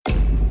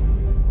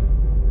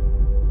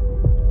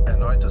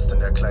ist in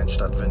der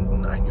Kleinstadt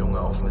Winden ein Junge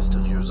auf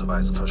mysteriöse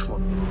Weise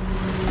verschwunden.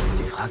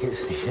 Die Frage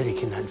ist nicht, wer die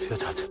Kinder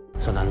entführt hat,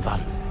 sondern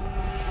wann.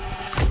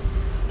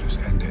 Das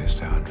Ende ist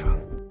der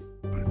Anfang.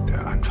 Und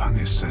der Anfang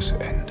ist das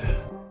Ende.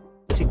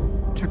 Tick,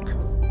 tack,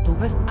 Du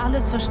wirst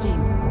alles verstehen,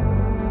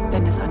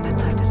 wenn es an der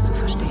Zeit ist zu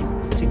verstehen.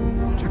 tick,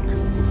 tack,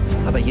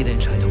 Aber jede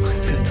Entscheidung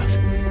für etwas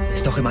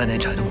ist doch immer eine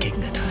Entscheidung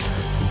gegen etwas.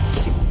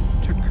 tick,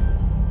 tack.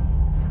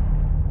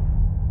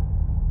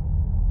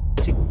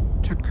 Tick,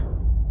 tack.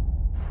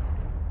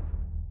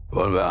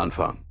 Wollen wir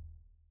anfangen?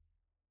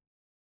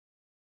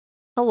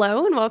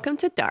 Hello and welcome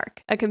to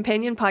Dark, a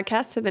companion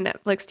podcast to the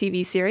Netflix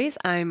TV series.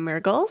 I'm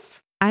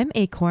Murgles. I'm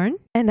Acorn.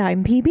 And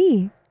I'm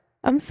PB.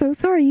 I'm so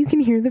sorry you can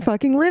hear the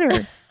fucking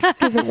litter. Just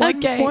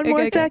give it one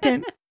more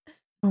second.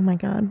 Oh my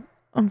God.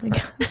 Oh my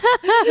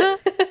God.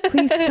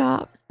 Please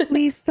stop.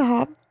 Please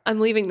stop. I'm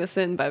leaving this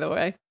in, by the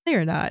way. No,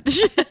 you're not.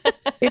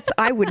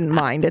 I wouldn't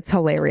mind. It's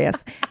hilarious.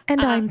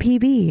 And I'm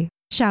PB.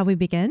 Shall we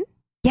begin?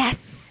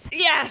 Yes.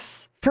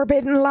 Yes!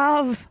 Forbidden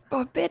love.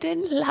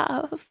 Forbidden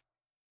love.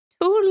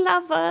 Two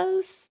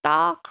lovers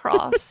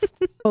star-crossed.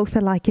 Both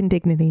alike in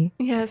dignity.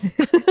 Yes.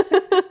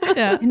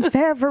 Yeah. In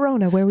fair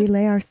Verona, where we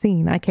lay our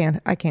scene. I can't.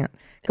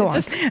 Go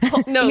on.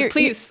 No,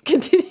 please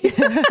continue.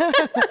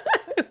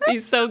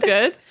 He's so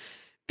good.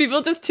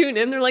 People just tune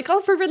in. They're like,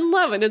 oh, Forbidden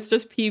Love. And it's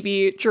just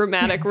PB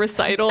dramatic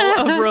recital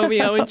of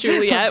Romeo and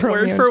Juliet,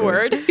 word for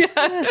word.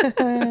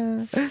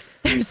 Yeah.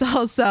 There's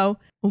also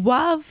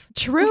love,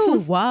 true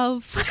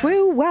love.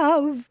 True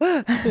love.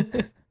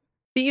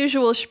 The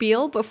usual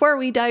spiel. Before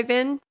we dive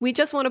in, we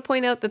just want to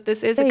point out that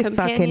this is a They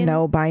companion. fucking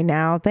know by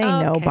now. They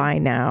know Okay. by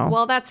now.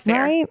 Well, that's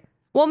fair. Right?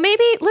 Well,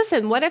 maybe,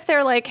 listen, what if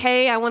they're like,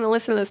 hey, I want to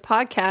listen to this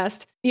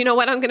podcast. You know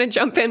what? I'm going to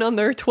jump in on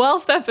their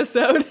 12th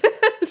episode,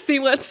 see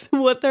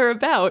what they're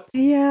about.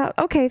 Yeah.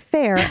 Okay.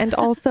 Fair. And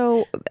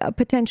also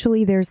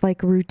potentially there's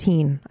like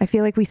routine. I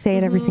feel like we say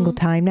it every single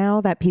time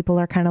now that people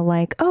are kind of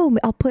like, oh,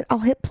 I'll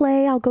hit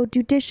play. I'll go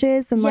do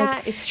dishes. And Yeah,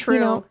 like, it's true. You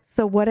know,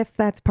 so what if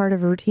that's part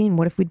of a routine?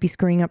 What if we'd be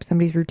screwing up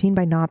somebody's routine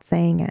by not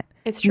saying it?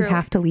 It's true. You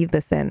have to leave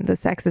this in,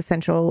 this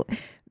existential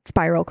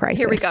spiral crisis.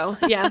 Here we go.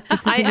 Yeah.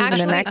 This isn't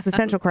even an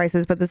existential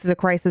crisis, but this is a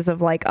crisis of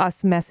like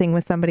us messing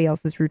with somebody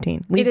else's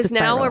routine. Leave it is the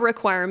now spiral. a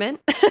requirement.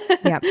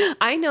 Yeah.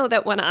 I know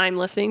that when I'm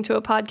listening to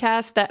a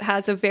podcast that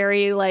has a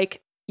very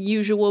like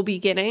usual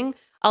beginning,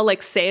 I'll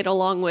like say it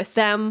along with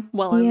them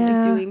while I'm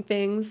like doing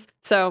things.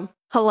 So,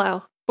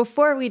 hello.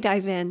 Before we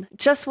dive in,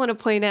 just want to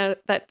point out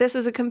that this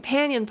is a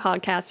companion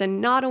podcast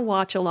and not a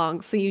watch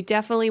along. So you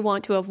definitely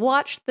want to have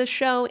watched the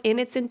show in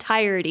its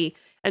entirety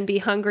and be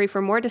hungry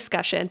for more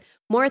discussion,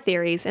 more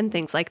theories, and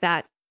things like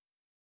that.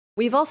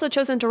 We've also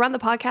chosen to run the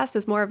podcast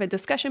as more of a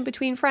discussion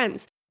between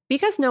friends.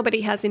 Because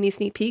nobody has any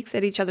sneak peeks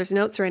at each other's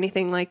notes or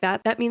anything like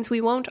that, that means we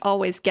won't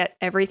always get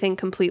everything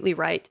completely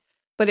right.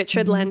 But it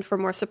should lend for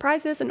more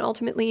surprises, and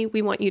ultimately,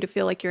 we want you to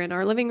feel like you're in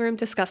our living room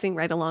discussing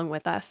right along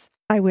with us.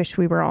 I wish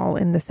we were all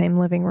in the same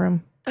living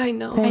room. I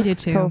know. I do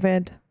Thanks, too.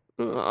 COVID.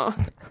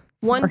 Aw.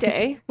 One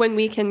day, when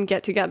we can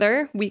get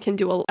together, we can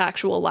do an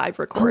actual live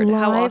record. A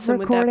How live awesome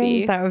would that recording?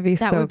 be? That would be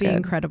That so would be good.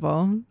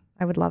 incredible.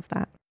 I would love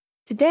that.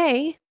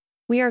 Today,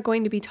 we are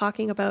going to be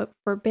talking about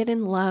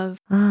forbidden love.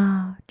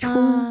 Ah,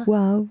 true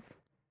love.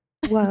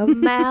 Love.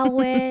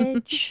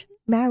 Marriage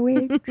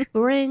Marriage.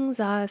 brings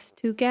us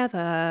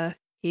together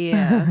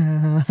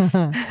here.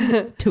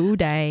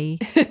 Today.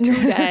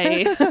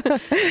 Today.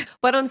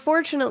 But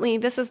unfortunately,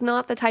 this is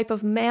not the type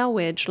of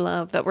marriage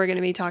love that we're going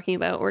to be talking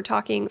about. We're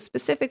talking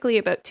specifically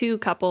about two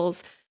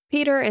couples,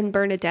 Peter and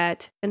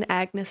Bernadette, and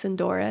Agnes and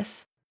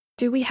Doris.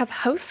 Do we have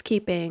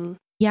housekeeping?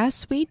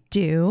 Yes, we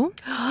do.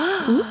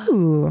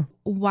 Ooh.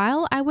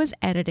 While I was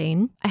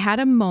editing, I had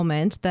a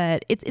moment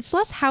that it's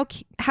less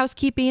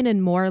housekeeping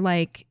and more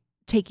like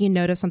taking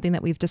note of something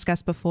that we've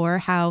discussed before,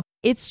 how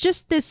it's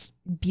just this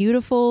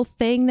beautiful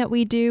thing that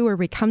we do where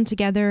we come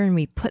together and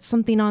we put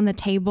something on the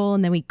table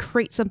and then we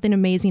create something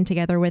amazing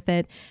together with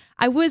it.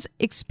 I was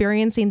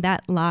experiencing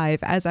that live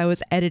as I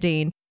was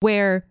editing,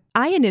 where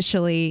I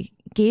initially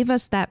gave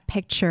us that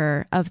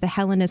picture of the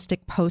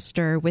Hellenistic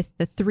poster with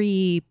the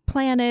 3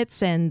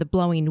 planets and the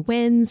blowing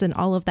winds and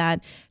all of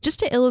that, just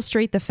to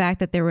illustrate the fact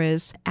that there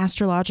was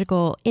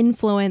astrological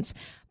influence.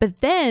 But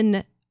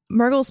then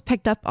Murgles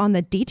picked up on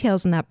the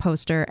details in that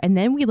poster, and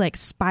then we like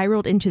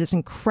spiraled into this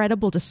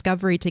incredible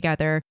discovery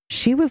together.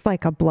 She was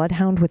like a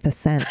bloodhound with a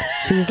scent.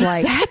 She was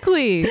like,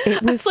 Exactly.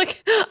 it was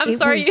like, I'm it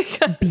sorry, you was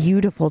guys.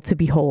 beautiful to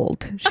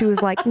behold. She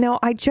was like, no,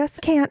 I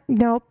just can't.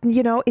 No,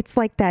 you know, it's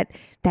like that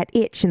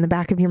itch in the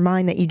back of your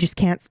mind that you just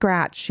can't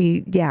scratch.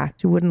 She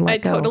wouldn't let I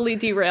go. totally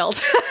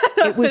derailed.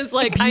 It was was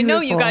like, I know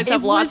you guys It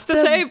have lots was to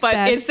the say, but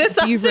is best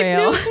this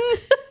derail?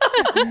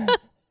 derail?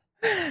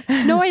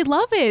 No, I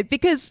love it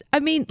because, I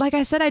mean, like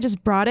I said, I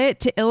just brought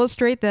it to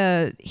illustrate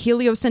the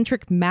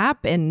heliocentric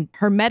map and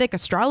Hermetic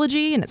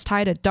astrology, and it's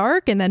tied to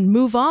dark, and then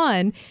move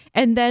on.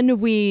 And then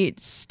we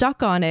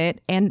stuck on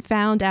it and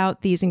found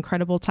out these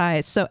incredible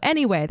ties. So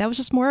anyway, that was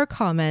just more a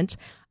comment.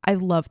 I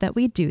love that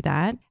we do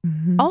that.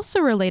 Also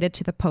related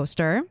to the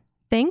poster,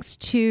 thanks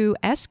to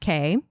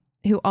SK,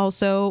 who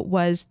also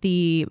was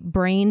the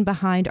brain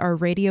behind our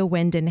Radio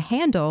Winden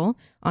handle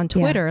on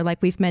Twitter,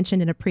 like we've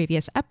mentioned in a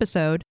previous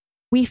episode,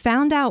 we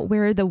found out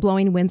where the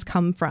blowing winds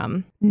come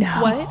from.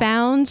 No.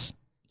 What?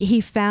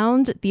 He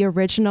found the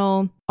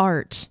original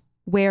art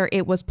where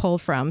it was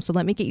pulled from. So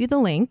let me get you the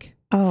link.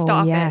 Oh,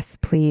 Stop yes,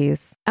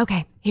 please.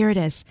 Okay, here it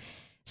is.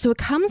 So it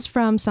comes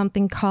from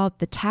something called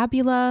the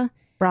Tabula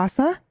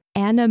Rasa?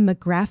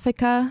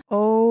 Animographica.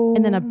 Oh,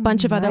 And then a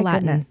bunch of other my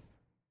Latin. goodness.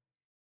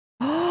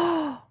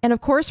 And of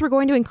course, we're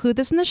going to include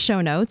this in the show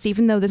notes,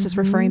 even though this is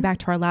referring back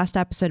to our last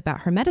episode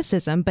about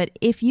Hermeticism. But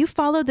if you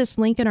follow this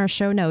link in our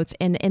show notes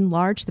and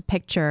enlarge the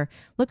picture,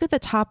 look at the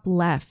top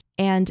left.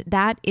 And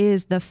that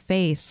is the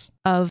face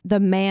of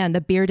the man,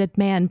 the bearded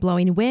man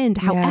blowing wind.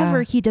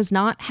 However, he does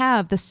not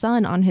have the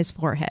sun on his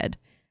forehead,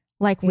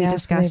 like we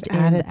discussed they've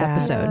in added the that.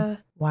 episode.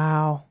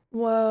 Wow.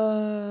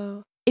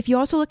 Whoa. If you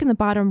also look in the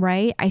bottom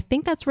right, I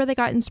think that's where they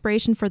got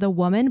inspiration for the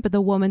woman, but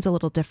the woman's a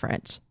little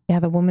different. Yeah,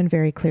 the woman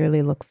very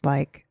clearly looks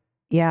like.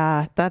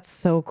 Yeah, that's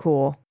so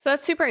cool. So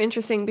that's super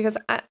interesting because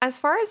as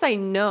far as I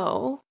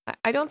know,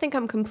 I don't think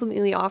I'm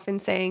completely off in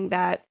saying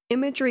that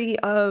imagery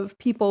of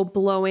people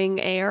blowing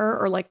air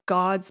or like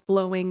gods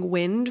blowing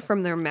wind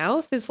from their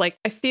mouth is like,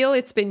 I feel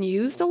it's been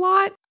used a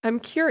lot. I'm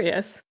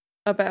curious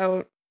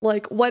about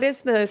like, what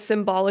is the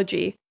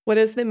symbology? What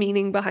is the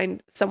meaning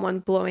behind someone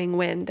blowing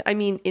wind? I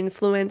mean,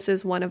 influence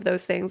is one of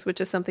those things,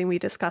 which is something we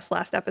discussed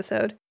last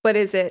episode. But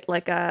is it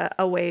like a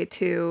way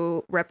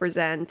to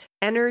represent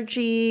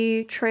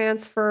energy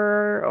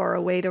transfer or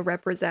a way to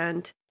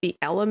represent the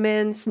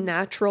elements,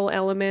 natural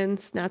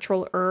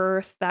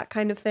earth, that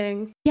kind of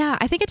thing? Yeah,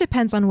 I think it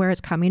depends on where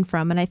it's coming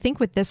from. And I think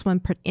with this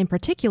one in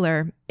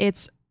particular,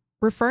 it's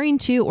referring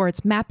to or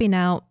it's mapping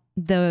out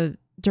the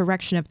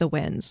direction of the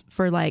winds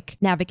for like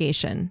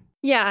navigation.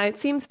 Yeah, it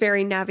seems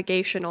very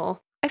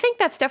navigational. I think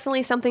that's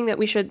definitely something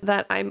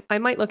that I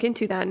might look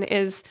into then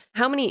is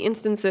how many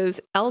instances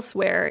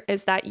elsewhere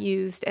is that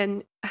used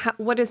and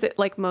what is it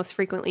like most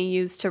frequently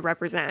used to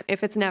represent?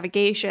 If it's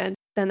navigation,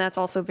 then that's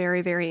also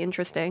very, very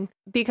interesting.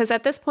 Because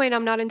at this point,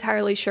 I'm not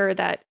entirely sure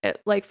that,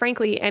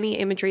 frankly, any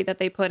imagery that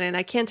they put in,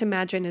 I can't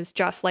imagine is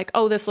just like,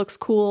 oh, this looks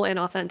cool and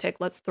authentic.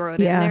 Let's throw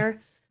it in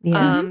there.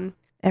 Yeah.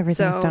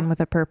 Everything's done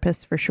with a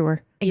purpose for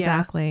sure.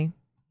 Exactly.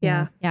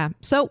 Yeah. Yeah.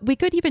 So we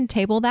could even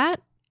table that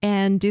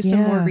and do some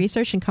more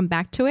research and come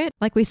back to it.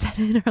 Like we said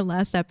in our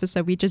last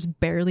episode, we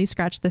just barely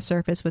scratched the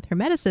surface with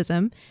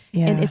Hermeticism.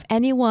 Yeah. And if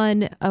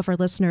anyone of our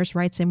listeners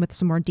writes in with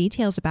some more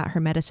details about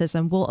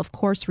Hermeticism, we'll of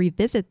course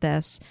revisit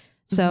this.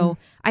 So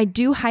I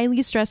do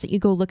highly stress that you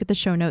go look at the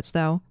show notes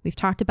though. We've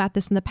talked about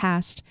this in the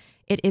past.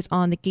 It is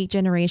on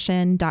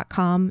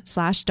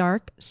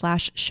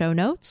thegeekgeneration.com/dark/show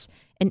notes.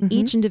 And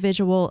each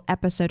individual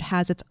episode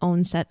has its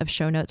own set of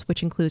show notes,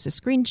 which includes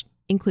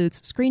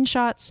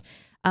screenshots,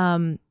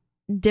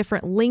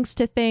 different links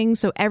to things.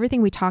 So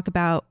everything we talk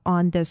about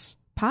on this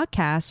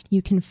podcast,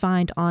 you can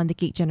find on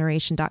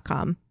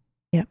thegeekgeneration.com.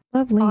 Yep.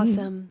 Lovely.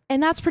 Awesome.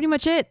 And that's pretty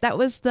much it. That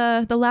was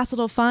the last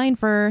little find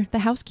for the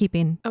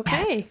housekeeping.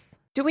 Okay. Yes.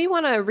 Do we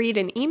want to read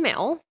an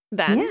email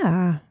then?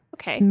 Yeah.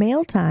 Okay. It's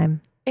mail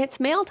time.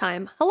 It's mail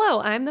time. Hello,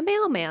 I'm the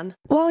mailman.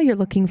 While you're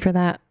looking for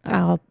that,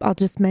 I'll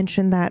just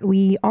mention that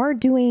we are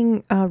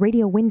doing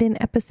Radio Winden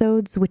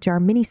episodes, which are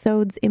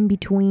mini-sodes in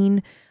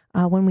between.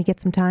 When we get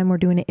some time, we're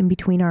doing it in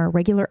between our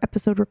regular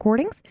episode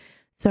recordings.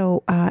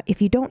 So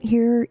if you don't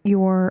hear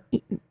your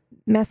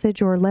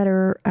message or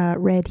letter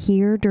read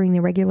here during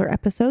the regular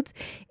episodes,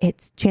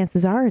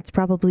 chances are it's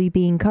probably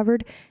being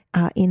covered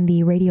in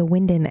the Radio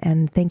Winden.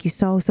 And thank you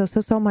so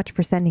much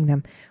for sending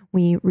them.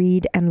 We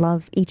read and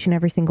love each and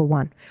every single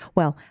one.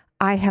 Well,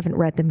 I haven't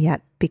read them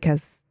yet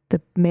because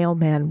the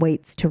mailman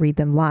waits to read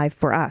them live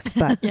for us,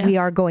 but we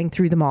are going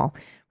through them all.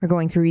 We're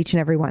going through each and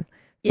every one.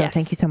 So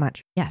thank you so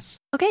much. Yes.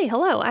 Okay,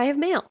 hello, I have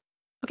mail.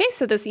 Okay,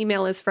 so this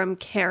email is from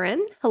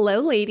Karen. Hello,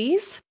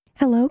 ladies.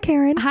 Hello,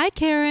 Karen. Hi,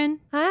 Karen.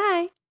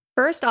 Hi.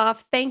 First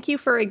off, thank you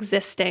for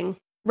existing.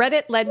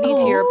 Reddit led me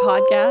to your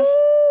podcast.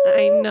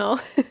 I know.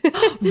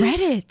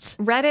 Reddit.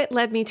 Reddit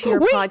led me to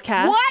your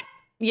podcast. What?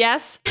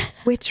 Yes.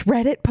 Which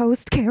Reddit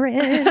post,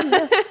 Karen?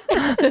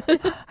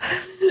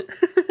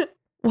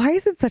 Why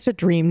is it such a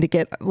dream to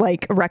get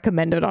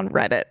recommended on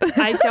Reddit?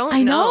 I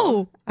don't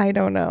know. I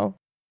don't know.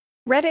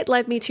 Reddit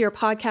led me to your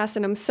podcast,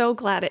 and I'm so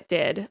glad it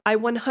did. I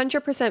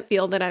 100%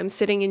 feel that I'm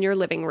sitting in your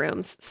living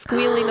rooms,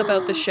 squealing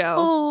about the show.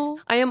 Oh.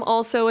 I am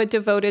also a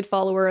devoted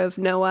follower of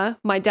Noah.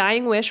 My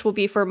dying wish will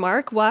be for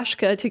Mark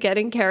Washka to get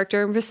in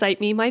character and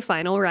recite me my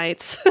final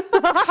rites.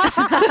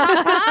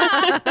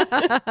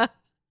 I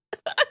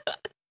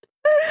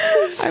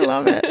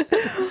love it.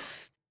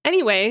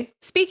 Anyway,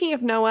 speaking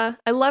of Noah,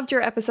 I loved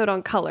your episode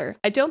on color.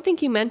 I don't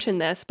think you mentioned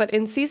this, but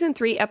in season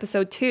 3,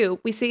 episode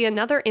 2, we see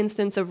another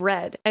instance of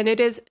red, and it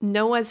is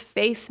Noah's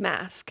face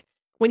mask.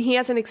 When he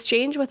has an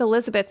exchange with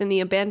Elizabeth in the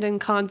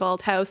abandoned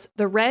Convald house,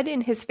 the red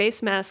in his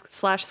face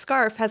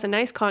mask/scarf has a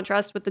nice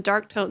contrast with the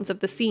dark tones of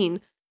the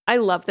scene. I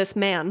love this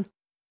man.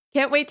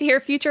 Can't wait to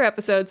hear future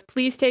episodes.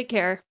 Please take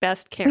care.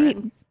 Best,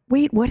 Karen.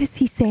 Wait, what is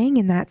he saying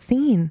in that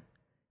scene?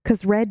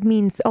 because red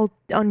means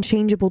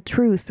unchangeable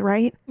truth,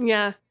 right?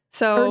 Yeah.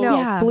 So Or no,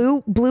 Yeah.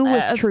 blue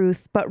was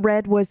truth, but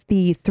red was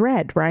the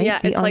thread, right? Yeah,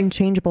 the it's like-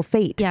 unchangeable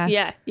fate.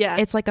 Yes. yeah.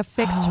 It's like a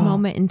fixed Oh.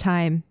 moment in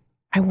time.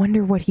 I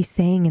wonder what he's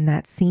saying in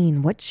that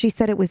scene. What she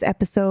said it was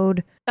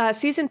episode.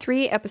 Season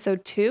 3,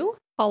 episode 2.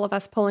 All of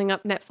us pulling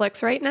up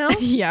Netflix right now.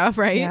 Yeah,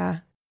 right? Yeah.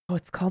 Oh,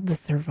 it's called The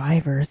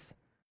Survivors.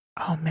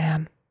 Oh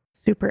man,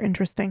 super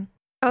interesting.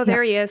 Oh,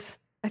 there he is.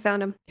 I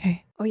found him.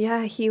 Okay. Oh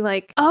yeah, he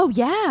like Oh,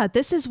 yeah.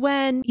 This is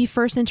when he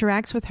first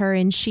interacts with her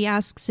and she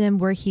asks him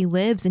where he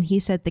lives. And he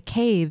said the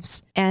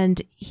caves.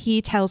 And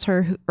he tells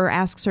her or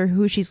asks her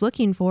who she's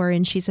looking for.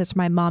 And she says,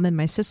 my mom and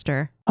my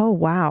sister. Oh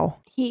wow.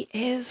 he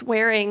is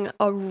wearing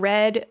a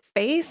red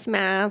face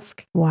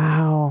mask.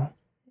 Wow.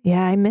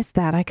 Yeah, I missed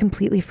that. I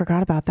completely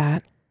forgot about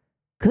that.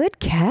 Good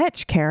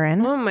catch,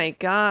 Karen. Oh my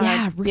god.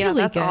 Yeah,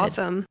 really that's good.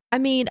 awesome. I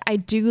mean, I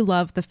do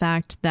love the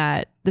fact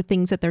that the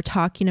things that they're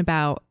talking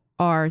about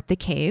are the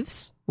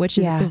caves, which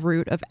is Yeah. the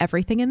root of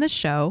everything in the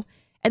show.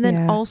 And then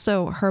Yeah.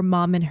 also her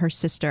mom and her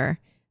sister,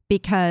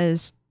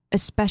 because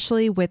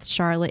especially with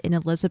Charlotte and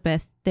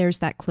Elizabeth, there's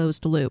that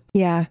closed loop,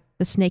 Yeah.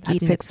 the snake That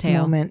eating its fixed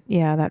tail. moment.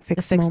 Yeah, that The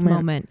fixed, fixed moment.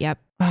 moment. Yep.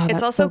 Wow, It's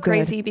that's also so good.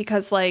 crazy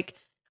because like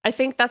I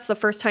think that's the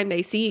first time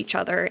they see each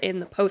other in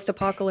the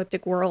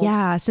post-apocalyptic world.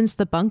 Yeah, since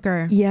the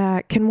bunker.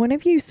 Yeah. Can one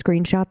of you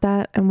screenshot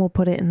that and we'll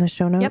put it in the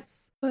show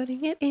notes? Yep.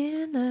 Putting it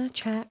in the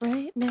chat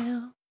right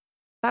now.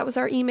 That was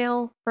our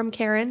email from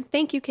Karen.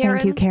 Thank you, Karen.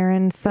 Thank you,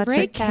 Karen. Such a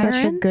Great,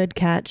 Karen. good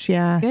catch.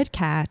 Yeah. Good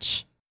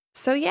catch.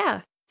 So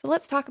yeah. So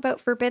let's talk about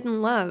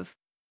Forbidden Love.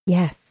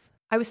 Yes.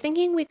 I was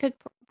thinking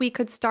we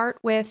could start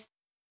with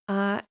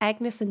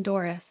Agnes and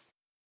Doris,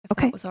 if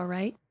Okay. that was all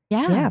right.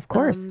 Yeah, of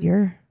course.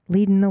 You're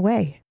leading the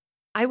way.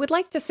 I would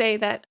like to say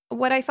that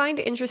what I find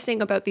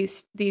interesting about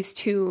these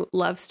two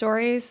love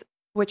stories,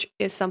 which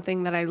is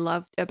something that I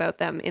loved about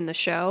them in the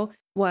show,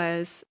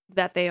 was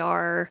that they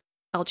are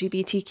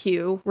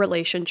LGBTQ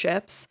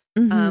relationships.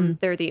 Mhm.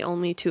 They're the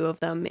only two of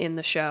them in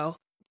the show.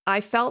 I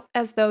felt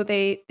as though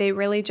they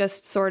really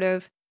just sort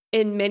of,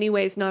 in many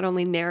ways, not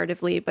only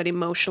narratively, but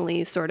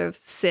emotionally sort of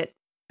sit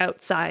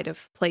outside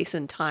of place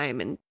and time,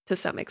 and to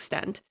some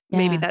extent.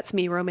 Maybe Yeah. that's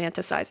me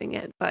romanticizing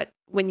it. But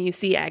when you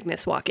see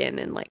Agnes walk in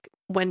and like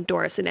when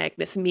Doris and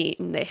Agnes meet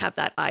and they have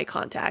that eye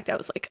contact, I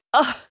was like,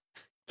 oh,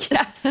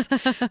 yes.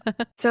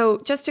 So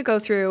just to go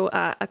through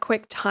a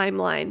quick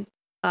timeline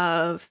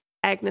of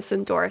Agnes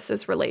and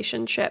Doris's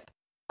relationship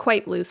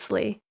quite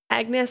loosely.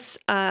 Agnes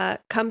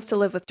comes to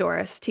live with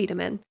Doris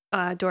Tiedemann,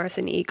 Doris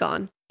and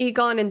Egon.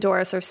 Egon and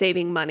Doris are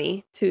saving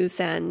money to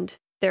send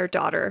their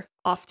daughter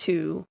off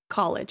to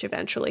college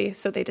eventually.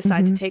 So they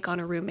decide to take on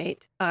a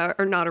roommate,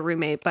 or not a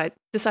roommate, but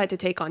decide to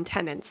take on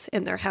tenants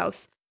in their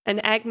house.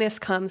 And Agnes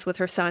comes with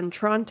her son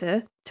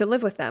Tronte to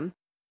live with them.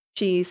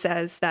 She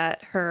says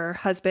that her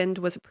husband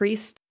was a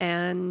priest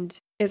and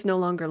is no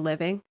longer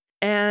living.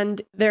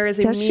 And there is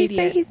Does immediate... she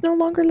say he's no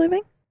longer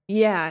living?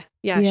 Yeah,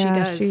 she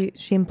does.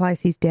 She implies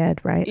he's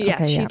dead, right?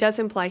 Yes, Okay, she does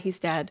imply he's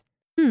dead.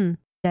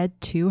 Dead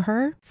to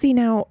her? See,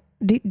 now,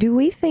 do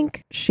we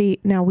think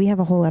now we have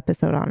a whole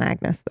episode on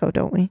Agnes, though,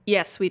 don't we?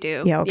 Yes, we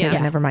do. Yeah, okay,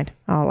 then never mind.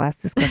 I'll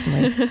ask this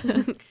question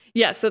later.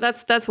 Yeah, so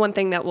that's one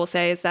thing that we'll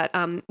say is that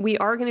we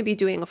are going to be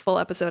doing a full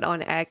episode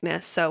on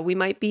Agnes. So we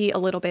might be a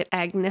little bit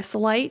Agnes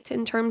light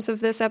in terms of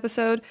this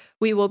episode.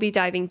 We will be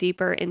diving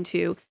deeper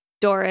into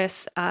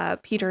Doris,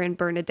 Peter, and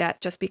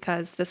Bernadette, just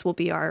because this will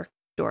be our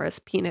Doris,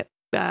 Peter,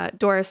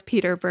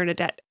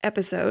 Bernadette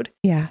episode.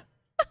 Yeah.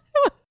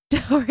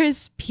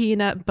 Doris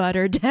Peanut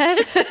Butter Dead.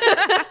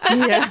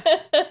 Yeah.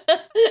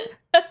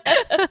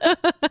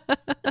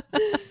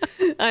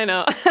 I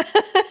know.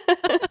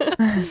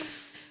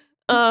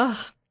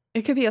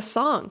 It could be a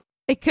song.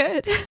 It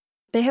could.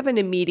 They have an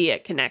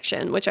immediate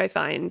connection, which I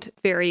find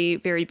very,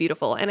 very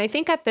beautiful. And I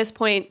think at this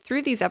point,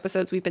 through these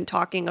episodes, we've been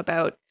talking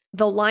about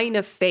the line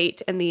of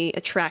fate and the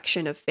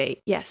attraction of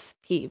fate. Yes,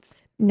 Peeves.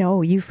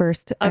 No, you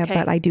first, Okay.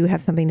 but I do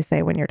have something to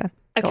say when you're done.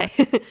 Go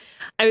Okay.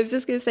 I was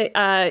just going to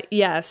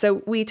say,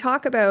 so we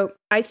talk about,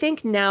 I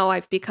think now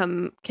I've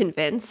become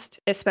convinced,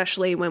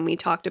 especially when we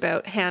talked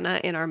about Hannah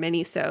in our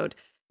mini-sode,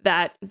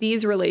 that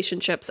these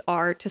relationships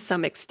are to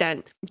some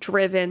extent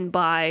driven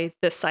by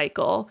the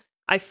cycle.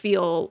 I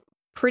feel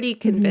pretty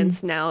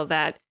convinced now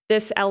that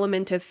this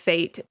element of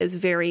fate is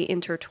very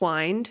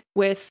intertwined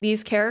with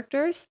these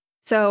characters.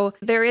 So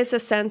there is a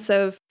sense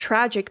of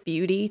tragic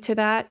beauty to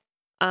that.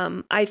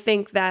 I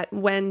think that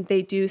when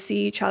they do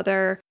see each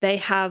other, they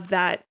have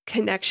that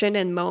connection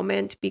and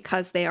moment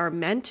because they are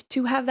meant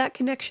to have that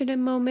connection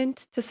and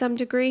moment to some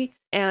degree.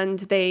 And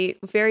they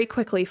very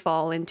quickly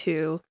fall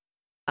into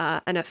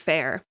an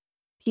affair.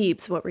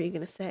 Peeps, what were you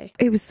going to say?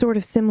 It was sort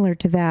of similar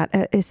to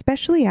that,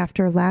 especially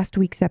after last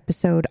week's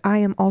episode. I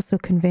am also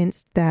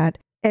convinced that,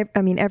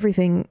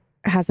 everything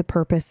has a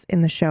purpose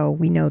in the show.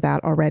 We know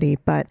that already.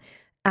 But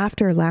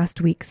after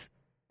last week's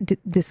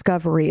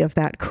discovery of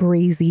that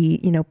crazy,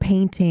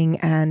 painting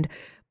and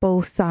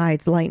both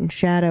sides, light and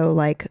shadow,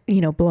 like,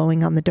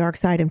 blowing on the dark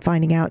side and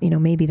finding out,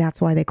 maybe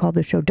that's why they call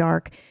the show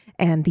dark.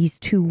 And these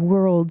two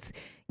worlds,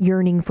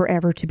 yearning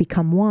forever to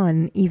become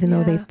one, even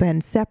though they've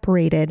been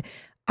separated.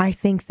 I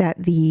think that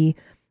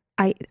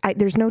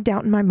there's no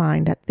doubt in my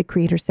mind that the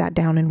creator sat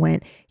down and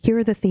went, here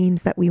are the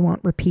themes that we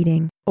want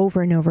repeating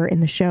over and over in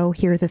the show.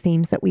 Here are the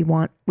themes that we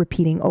want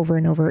repeating over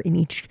and over in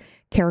each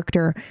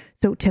character.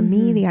 So to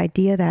me, the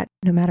idea that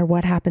no matter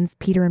what happens,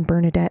 Peter and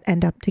Bernadette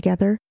end up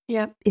together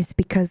is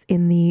because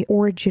in the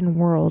origin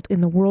world,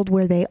 in the world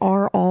where they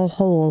are all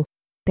whole,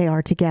 they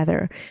are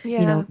together.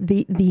 You know,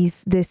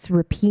 this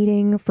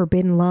repeating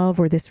forbidden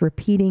love, or this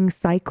repeating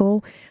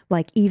cycle,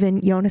 like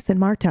even Jonas and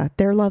Marta,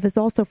 their love is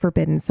also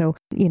forbidden. So,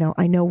 you know,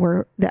 I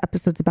know the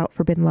episode's about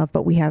forbidden love,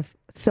 but we have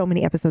so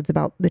many episodes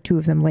about the two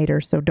of them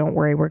later. So don't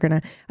worry. We're going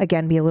to,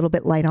 again, be a little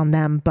bit light on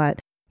them. But,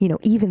 you know,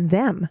 even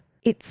them,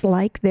 it's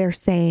like they're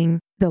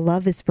saying the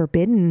love is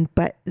forbidden,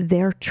 but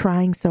they're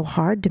trying so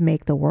hard to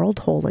make the world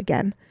whole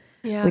again.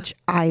 Which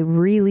I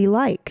really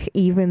like.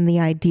 Even the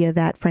idea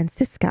that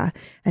Franziska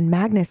and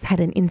Magnus had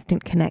an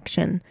instant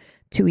connection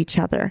to each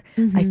other.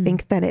 I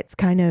think that it's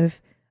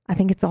I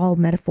think it's all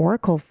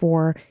metaphorical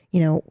for,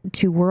 you know,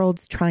 two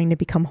worlds trying to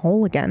become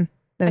whole again.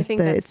 I think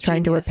it's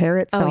trying to repair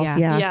itself.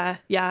 Yeah.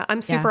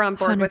 I'm super on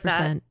board 100%. With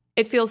that.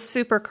 It feels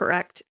super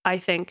correct, I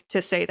think,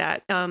 to say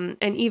that. And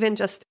even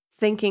just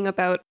thinking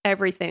about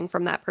everything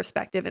from that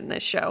perspective in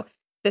this show,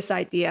 this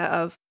idea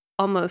of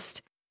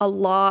almost a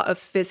law of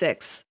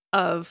physics,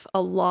 of a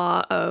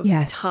law of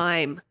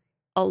time,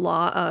 a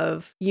law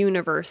of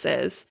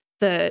universes,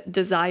 the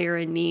desire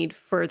and need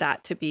for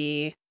that to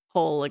be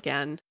whole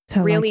again,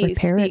 to really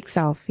repair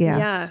itself.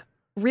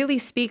 Really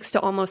speaks to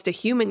almost a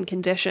human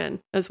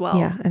condition as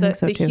well. I think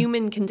so the too.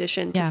 Human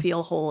condition to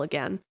feel whole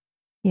again.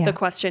 The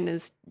question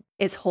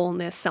is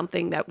wholeness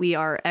something that we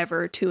are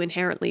ever to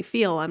inherently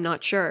feel? I'm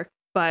not sure,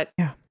 but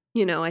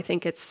you know, I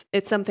think it's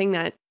something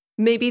that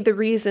maybe the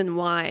reason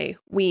why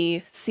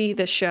we see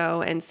the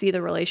show and see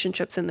the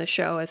relationships in the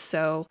show as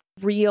so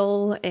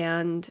real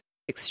and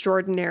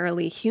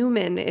extraordinarily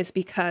human is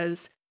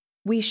because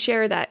we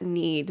share that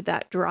need,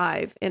 that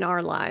drive in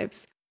our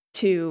lives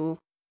to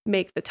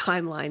make the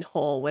timeline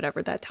whole,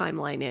 whatever that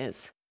timeline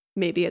is.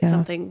 Maybe it's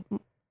something,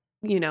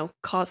 you know,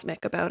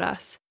 cosmic about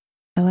us.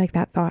 I like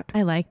that thought.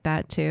 I like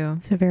that too.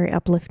 It's a very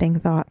uplifting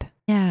thought.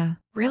 Yeah.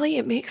 Really,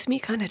 it makes me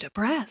kind of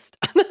depressed.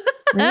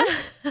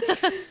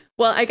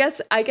 Well, I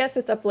guess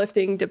it's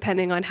uplifting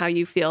depending on how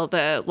you feel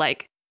the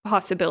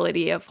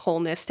possibility of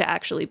wholeness to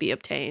actually be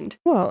obtained.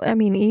 Well, I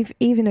mean,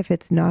 even if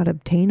it's not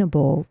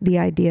obtainable, the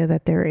idea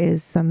that there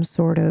is some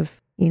sort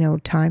of, you know,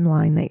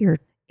 timeline that you're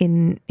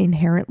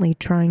inherently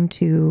trying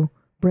to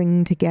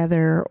bring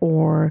together,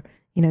 or,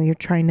 you know, you're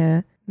trying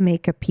to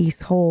make a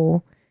piece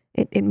whole,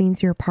 it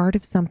means you're part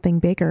of something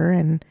bigger.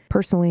 And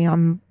personally,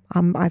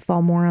 I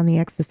fall more on the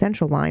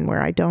existential line,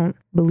 where I don't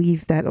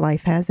believe that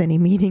life has any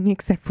meaning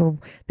except for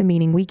the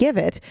meaning we give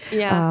it.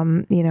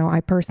 You know,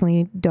 I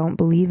personally don't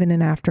believe in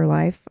an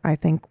afterlife. I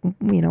think,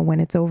 you know, when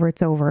it's over,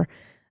 it's over.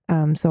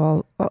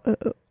 So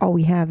all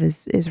we have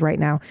is right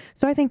now.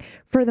 So I think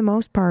for the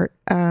most part,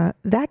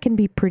 that can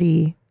be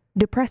pretty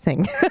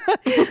depressing.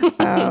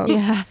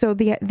 So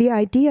the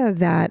idea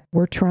that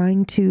we're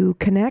trying to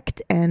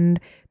connect and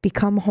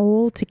become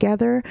whole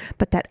together,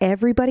 but that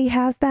everybody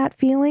has that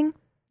feeling.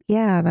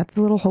 Yeah, that's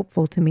a little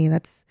hopeful to me.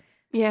 That's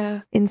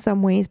in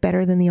some ways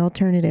better than the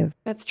alternative.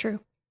 That's true.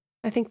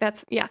 I think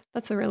that's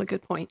a really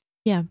good point.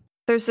 Yeah.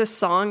 There's this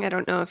song, I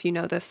don't know if you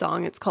know this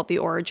song, it's called The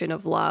Origin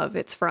of Love.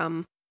 It's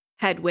from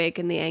Hedwig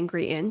and the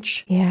Angry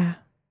Inch. Yeah.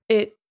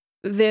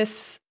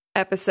 This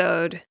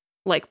episode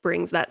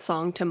brings that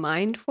song to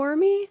mind for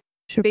me.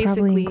 Should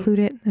probably include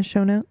it in the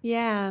show notes.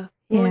 Yeah,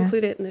 we'll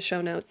include it in the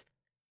show notes.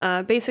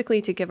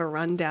 Basically, to give a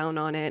rundown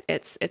on it,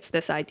 it's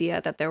this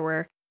idea that there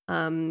were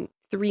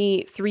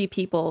three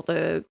people: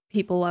 the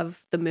people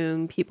of the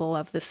moon, people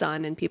of the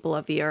sun, and people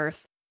of the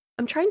earth.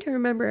 I'm trying to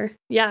remember.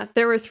 Yeah,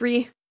 there were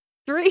three.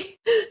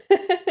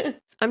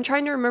 I'm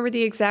trying to remember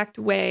the exact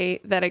way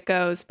that it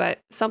goes, but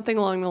something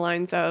along the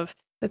lines of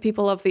the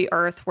people of the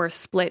earth were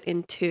split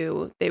in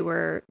two. They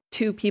were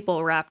two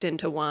people wrapped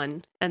into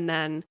one, and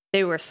then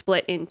they were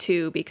split in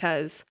two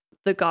because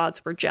the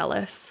gods were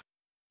jealous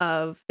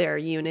of their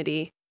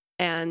unity.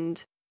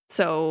 And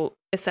so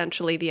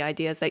essentially the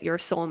idea is that your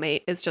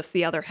soulmate is just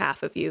the other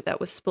half of you that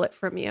was split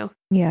from you.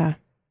 Yeah.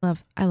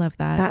 I love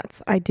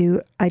that. I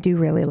do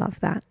really love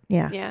that.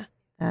 Yeah. Yeah.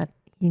 That,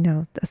 you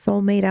know, a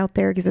soulmate out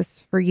there exists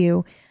for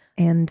you,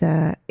 and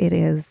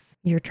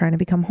you're trying to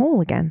become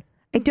whole again.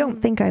 I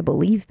don't think I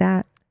believe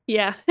that.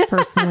 Yeah.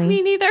 Personally.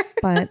 Me neither.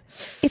 But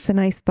it's a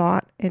nice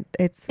thought.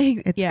 It's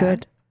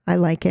good. I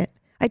like it.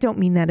 I don't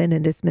mean that in a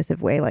dismissive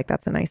way, like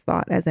that's a nice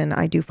thought, as in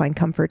I do find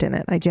comfort in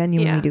it. I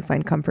genuinely do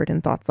find comfort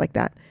in thoughts like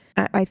that.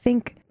 I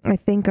think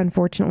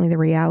unfortunately the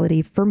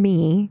reality for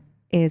me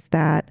is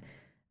that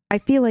I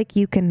feel like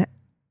you can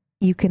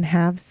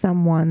have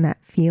someone that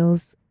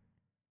feels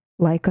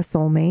like a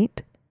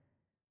soulmate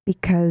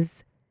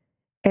because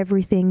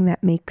everything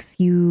that makes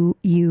you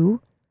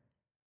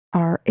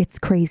it's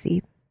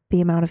crazy.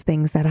 The amount of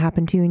things that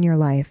happen to you in your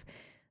life,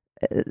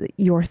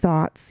 your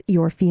thoughts,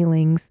 your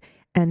feelings.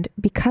 And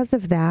because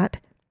of that,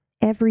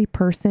 every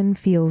person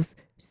feels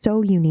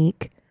so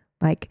unique.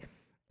 Like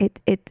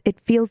it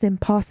feels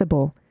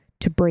impossible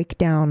to break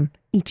down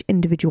each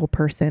individual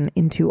person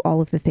into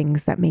all of the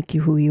things that make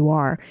you who you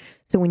are.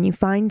 So when you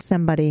find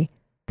somebody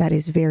that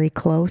is very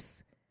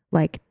close,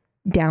 like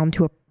down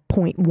to a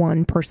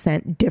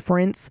 0.1%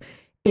 difference,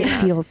 it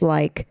feels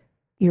like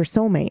you're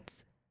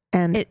soulmates.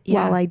 And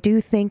while I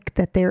do think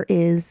that there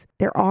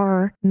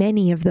are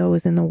many of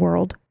those in the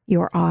world,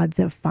 your odds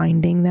of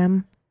finding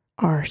them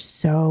are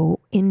so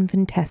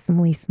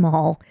infinitesimally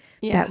small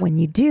that when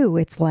you do,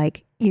 it's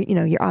like, you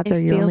know, your odds are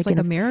you're only feels like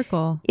gonna, a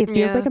miracle. It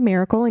feels like a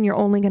miracle, and you're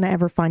only going to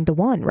ever find the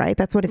one, right?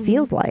 That's what it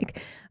feels like.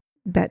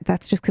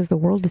 That's just because the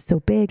world is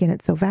so big and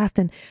it's so vast.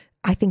 And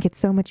I think it's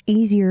so much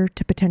easier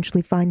to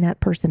potentially find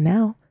that person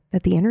now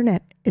that the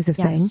internet is a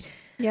thing.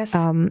 Yes.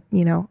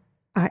 You know,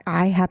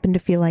 I happen to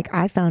feel like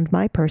I found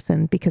my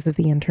person because of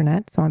the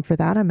internet. So for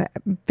that, I'm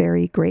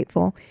very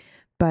grateful.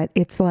 But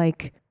it's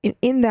like,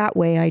 in that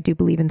way, I do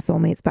believe in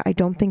soulmates, but I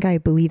don't think I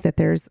believe that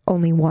there's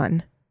only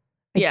one.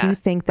 I do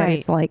think that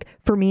it's like,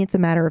 for me, it's a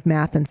matter of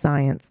math and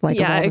science. Like,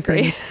 I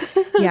agree.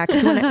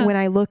 Because when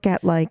I look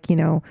at, like, you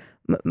know,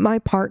 my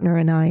partner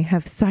and I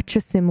have such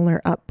a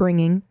similar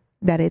upbringing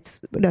that it's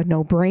a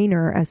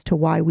no-brainer as to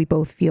why we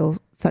both feel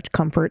such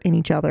comfort in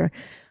each other.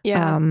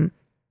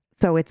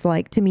 So it's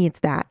like, to me,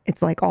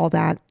 it's like all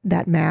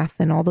that math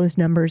and all those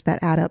numbers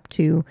that add up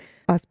to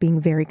us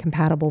being very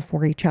compatible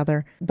for each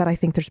other. But I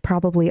think there's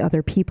probably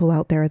other people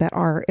out there that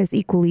are as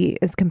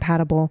equally as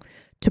compatible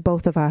to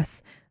both of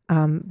us.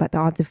 But the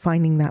odds of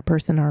finding that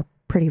person are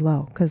pretty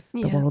low because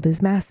the world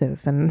is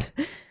massive. And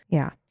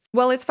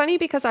Well, it's funny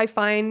because I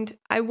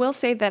will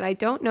say that I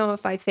don't know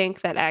if I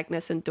think that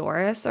Agnes and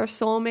Doris are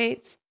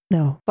soulmates.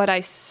 No. But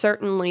I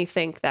certainly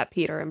think that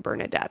Peter and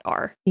Bernadette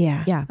are.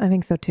 Yeah, I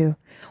think so too.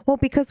 Well,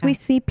 because we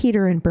see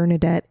Peter and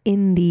Bernadette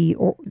in the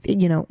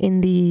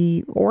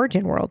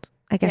origin world,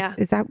 I guess.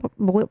 Is that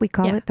what we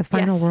call it? The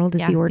final world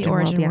is the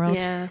origin world.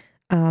 Yeah.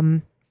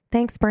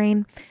 Thanks,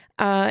 brain.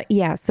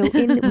 So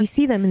we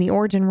see them in the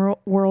origin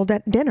world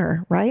at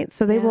dinner, right?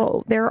 So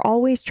they're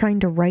always trying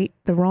to right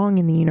the wrong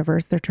in the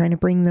universe. They're trying to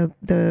bring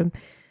they're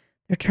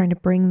trying to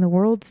bring the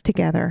worlds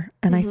together.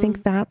 And I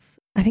think that's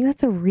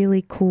a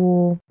really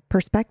cool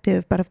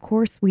perspective. But of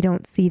course we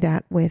don't see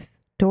that with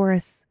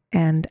Doris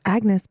and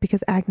Agnes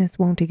because Agnes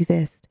won't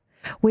exist.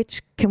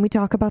 Which, can we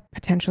talk about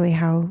potentially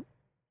how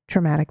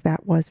traumatic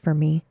that was for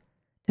me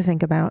to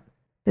think about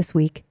this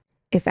week?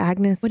 If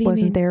Agnes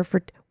wasn't there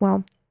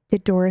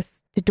did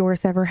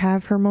Doris ever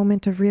have her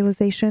moment of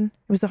realization?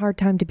 It was a hard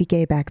time to be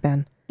gay back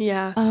then.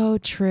 Yeah. Oh,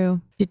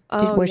 true.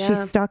 Was she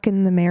stuck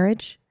in the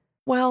marriage?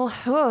 Well,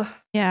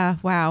 yeah.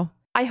 Wow.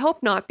 I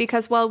hope not,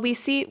 because we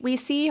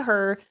see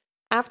her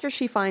after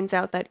she finds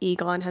out that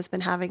Egon has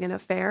been having an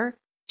affair.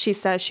 She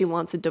says she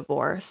wants a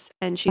divorce,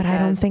 and I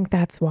don't think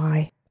that's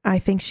why. I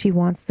think she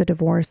wants the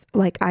divorce.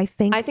 I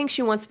think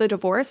she wants the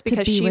divorce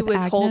because she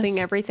was holding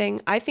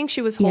everything. I think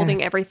she was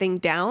holding everything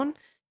down,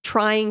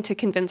 trying to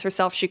convince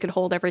herself she could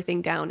hold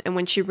everything down. And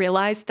when she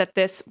realized that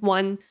this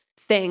one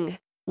thing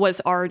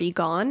was already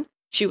gone,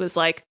 she was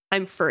like,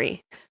 I'm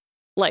free.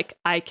 Like,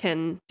 I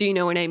can, do you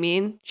know what I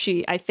mean?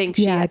 I think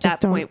she at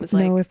that point was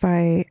like,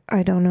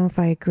 I don't know if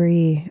I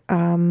agree.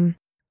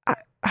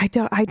 I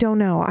don't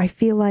know. I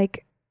feel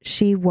like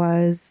she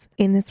was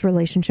in this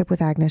relationship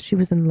with Agnes. She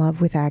was in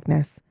love with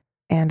Agnes.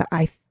 And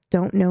I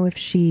don't know if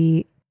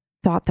she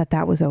thought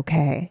that was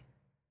okay.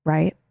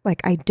 Right?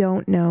 Like, I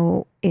don't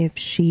know if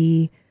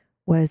she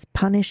was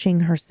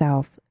punishing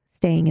herself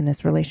staying in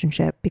this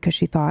relationship because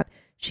she thought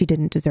she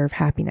didn't deserve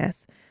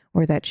happiness,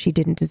 or that she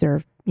didn't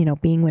deserve,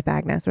 being with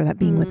Agnes, or that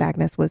being with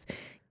Agnes was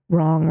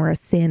wrong or a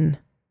sin,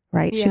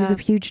 right? Yeah. She was a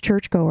huge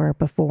churchgoer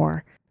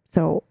before.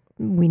 So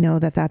we know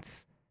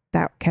that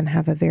can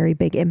have a very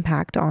big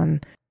impact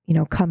on,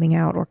 coming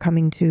out or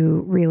coming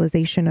to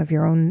realization of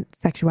your own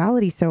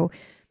sexuality. So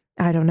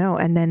I don't know.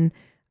 And then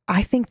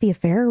I think the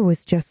affair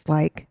was just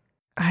like,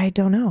 I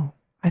don't know.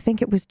 I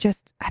think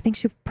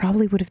she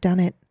probably would have done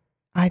it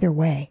either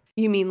way.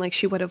 You mean like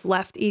she would have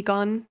left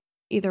Egon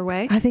either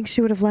way? I think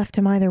she would have left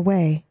him either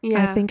way.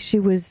 Yeah. I think she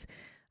was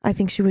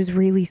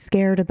really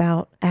scared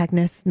about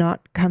Agnes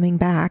not coming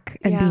back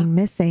and being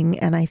missing.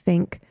 And I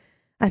think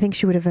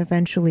she would have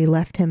eventually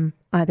left him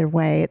either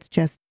way. It's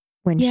just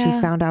when she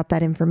found out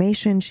that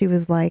information, she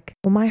was like,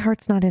 well, my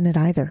heart's not in it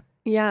either.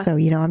 Yeah. So,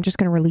 I'm just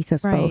going to release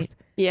us both.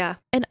 Yeah.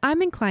 And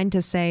I'm inclined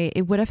to say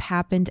it would have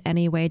happened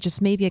anyway,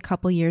 just maybe a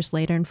couple years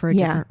later and for a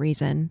different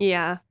reason.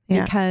 Yeah.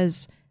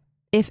 Because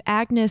if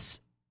Agnes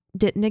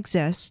didn't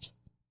exist,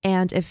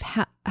 and if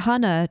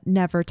Hannah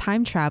never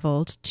time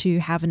traveled to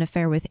have an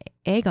affair with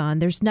Aegon,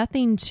 there's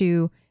nothing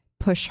to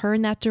push her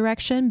in that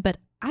direction. But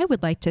I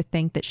would like to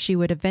think that she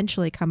would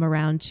eventually come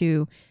around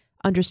to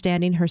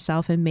understanding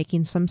herself and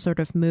making some sort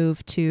of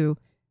move to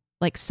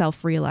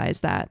self-realize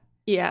that.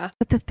 Yeah.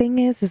 But the thing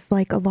is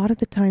like a lot of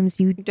the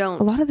times you don't.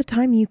 A lot of the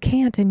time you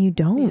can't and you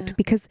don't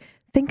because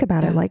think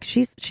about it. Like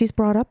she's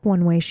brought up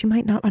one way. She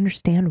might not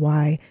understand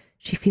why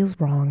she feels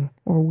wrong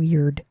or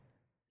weird,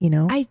 and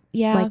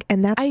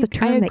that's the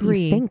term that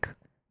you think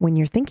when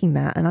you're thinking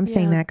that. And I'm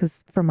saying that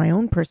because from my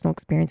own personal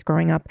experience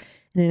growing up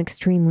in an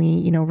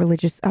extremely,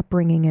 religious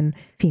upbringing and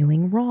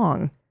feeling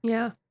wrong.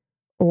 Yeah.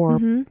 Or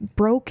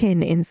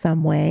broken in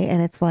some way.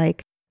 And it's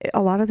like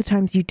a lot of the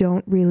times you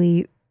don't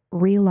really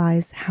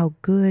realize how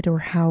good or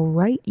how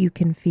right you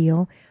can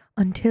feel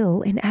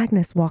until an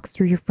Agnes walks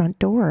through your front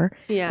door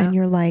and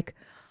you're like,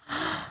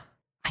 oh,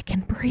 I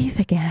can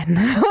breathe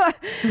again.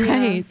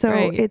 Right.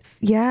 So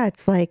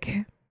it's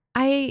like,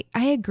 I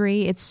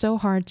agree. It's so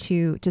hard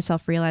to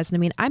self-realize. And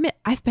I mean,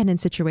 I've been in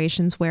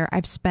situations where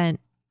I've spent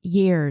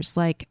years,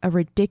 like a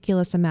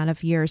ridiculous amount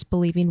of years,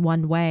 believing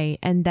one way,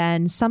 and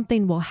then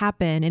something will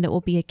happen and it will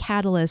be a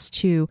catalyst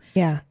to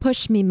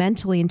push me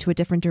mentally into a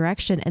different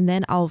direction. And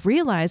then I'll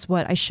realize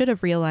what I should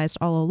have realized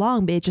all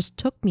along, but it just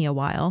took me a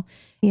while.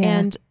 Yeah.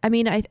 And I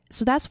mean,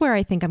 so that's where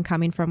I think I'm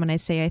coming from when I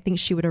say I think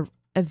she would have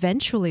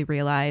eventually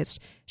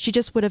realized. She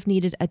just would have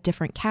needed a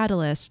different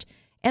catalyst.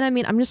 And I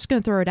mean, I'm just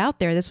going to throw it out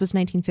there. This was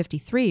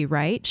 1953,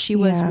 right? She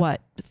was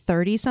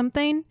 30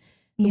 something?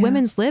 The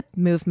women's lib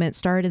movement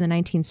started in the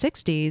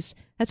 1960s.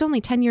 That's only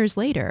 10 years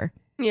later.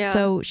 Yeah.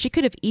 So she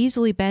could have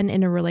easily been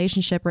in a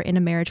relationship or in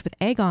a marriage with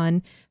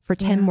Aegon for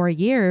 10 more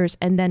years.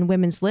 And then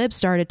women's lib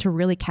started to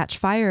really catch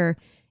fire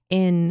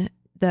in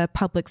the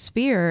public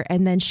sphere.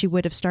 And then she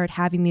would have started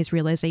having these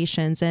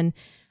realizations. And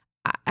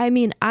I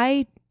mean,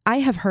 I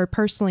have heard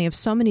personally of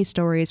so many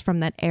stories from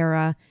that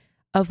era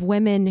of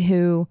women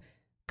who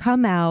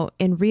come out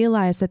and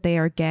realize that they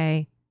are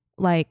gay,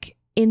 like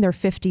in their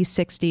 50s,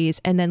 60s,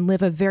 and then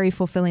live a very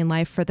fulfilling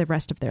life for the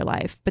rest of their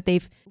life. But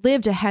they've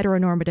lived a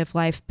heteronormative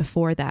life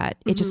before that.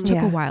 It just took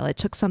a while. It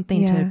took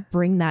something to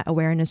bring that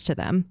awareness to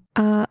them.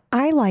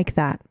 I like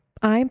that.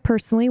 I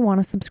personally want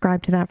to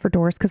subscribe to that for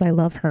Doris because I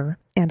love her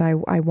and I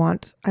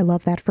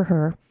love that for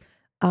her.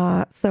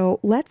 So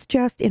let's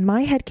just, in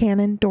my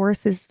headcanon,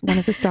 Doris is one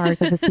of the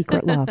stars of A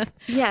Secret Love.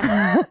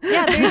 Yes.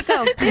 Yeah, there you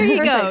go. There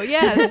you go.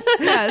 Yes.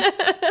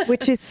 Yes.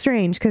 Which is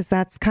strange because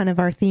that's kind of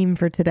our theme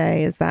for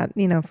today is that,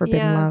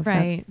 forbidden love.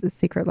 Right. That's A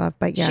Secret Love.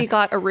 But she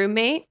got a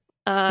roommate.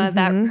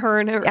 That her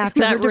and her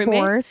after her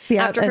divorce,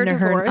 after her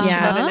divorce,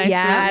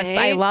 yes,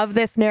 I love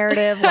this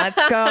narrative. Let's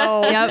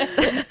go.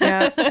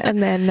 Yep.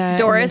 And then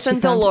Doris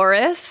and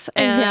Dolores,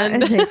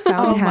 and they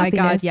found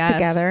happiness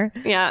together.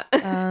 Yeah,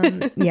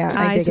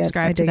 I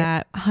subscribe to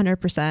that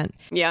 100%.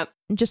 Yeah.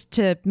 Just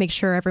to make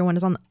sure everyone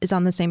is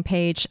on the same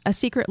page, A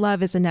Secret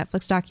Love is a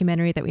Netflix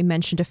documentary that we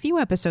mentioned a few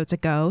episodes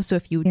ago. So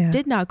if you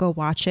did not go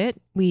watch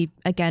it, we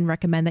again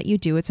recommend that you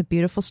do. It's a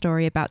beautiful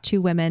story about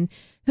two women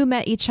who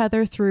met each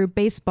other through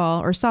baseball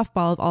or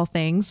softball of all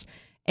things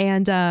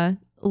and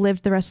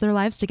lived the rest of their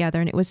lives together.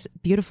 And it was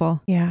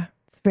beautiful. Yeah,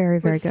 it's very,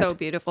 very good. So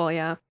beautiful.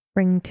 Yeah.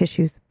 Bring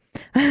tissues.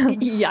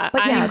 Yeah,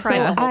 I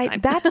cried the whole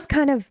time. That's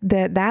kind of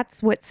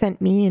that's what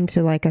sent me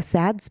into like a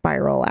sad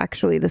spiral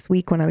actually this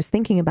week when I was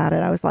thinking about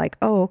it. I was like,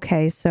 oh,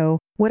 okay, so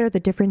what are the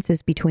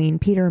differences between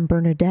Peter and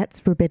Bernadette's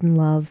forbidden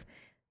love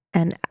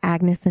and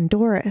Agnes and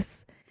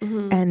Doris?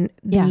 And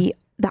the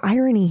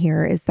irony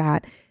here is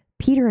that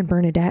Peter and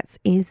Bernadette's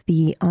is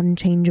the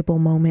unchangeable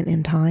moment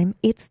in time.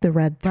 It's the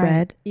red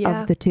thread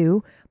of the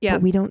two,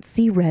 but we don't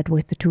see red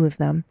with the two of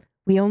them.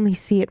 We only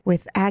see it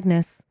with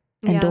Agnes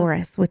and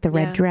Doris with the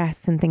red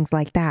dress and things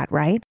like that,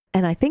 right?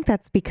 And I think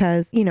that's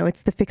because,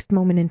 it's the fixed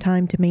moment in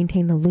time to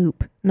maintain the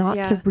loop, not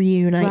to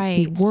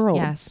reunite the worlds.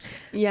 Yes.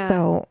 Yeah.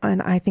 So,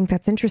 and I think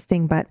that's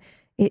interesting, but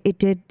it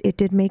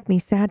did make me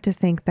sad to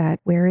think that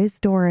where is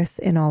Doris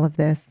in all of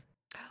this?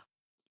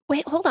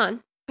 Wait, hold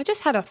on. I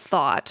just had a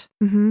thought.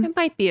 It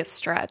might be a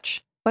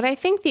stretch, but I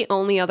think the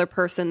only other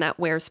person that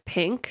wears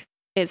pink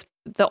is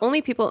the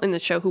only people in the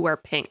show who wear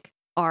pink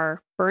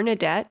are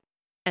Bernadette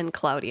and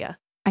Claudia.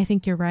 I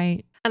think you're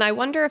right. And I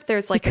wonder if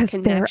there's like because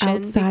a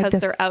connection because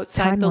they're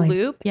outside the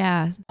loop.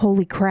 Yeah.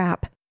 Holy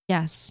crap.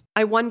 Yes.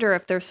 I wonder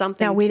if there's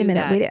something now, wait a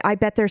minute. That. I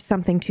bet there's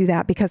something to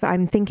that because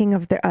I'm thinking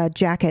of the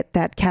jacket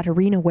that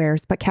Katarina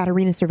wears, but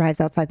Katarina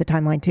survives outside the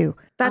timeline too.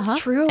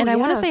 That's true. And I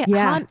want to say,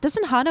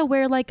 doesn't Hannah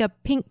wear like a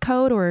pink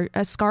coat or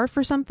a scarf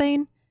or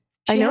something?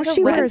 I know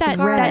she wears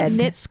that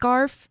knit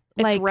scarf.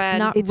 It's like red.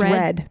 Not it's red.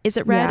 red. Is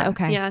it red? Yeah.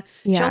 Okay. Yeah.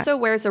 She also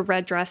wears a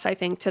red dress, I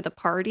think, to the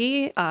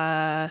party.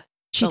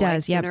 She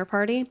does. Yeah. Dinner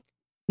party.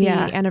 The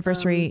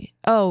anniversary.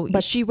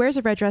 But she wears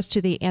a red dress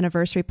to the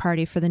anniversary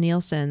party for the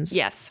Nielsen's.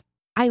 Yes.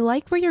 I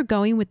like where you're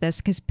going with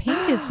this because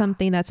pink is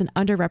something that's an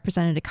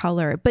underrepresented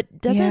color.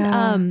 But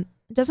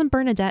doesn't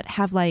Bernadette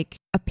have like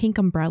a pink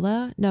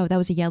umbrella? No, that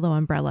was a yellow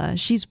umbrella.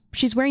 She's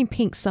wearing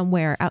pink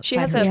somewhere outside. She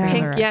has her a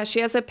trailer. pink. Yeah, she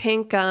has a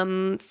pink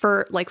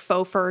fur, like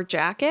faux fur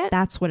jacket.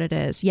 That's what it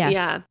is. Yes.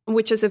 Yeah,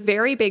 which is a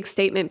very big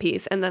statement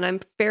piece. And then I'm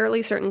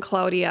fairly certain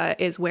Claudia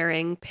is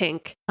wearing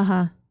pink.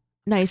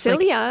 Nice.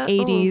 Celia,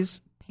 like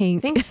 80s pink.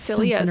 I think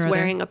Celia is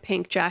wearing a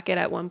pink jacket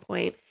at one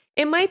point.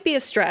 It might be a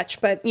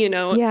stretch, but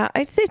Yeah,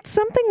 it's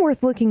something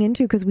worth looking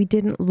into because we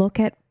didn't look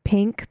at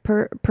Pink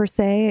per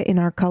se in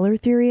our color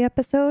theory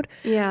episode.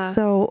 Yeah.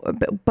 So,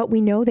 but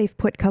we know they've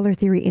put color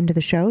theory into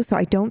the show. So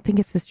I don't think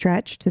it's a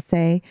stretch to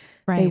say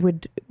they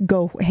would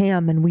go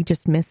ham and we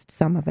just missed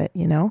some of it,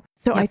 you know?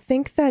 So I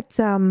think that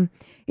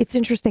it's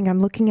interesting.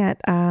 I'm looking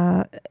at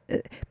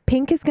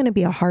Pink is going to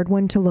be a hard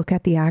one to look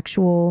at the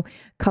actual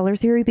color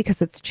theory because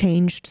it's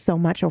changed so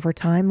much over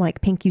time.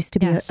 Like Pink used to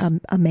be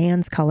a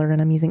man's color, and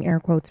I'm using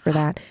air quotes for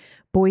that.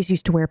 Boys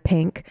used to wear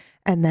pink,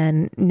 and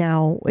then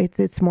now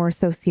it's more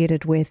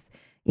associated with,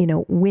 you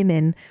know,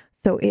 women.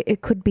 So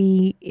it could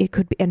be,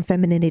 and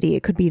femininity,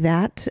 it could be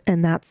that.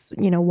 And that's,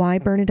 you know, why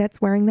Bernadette's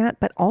wearing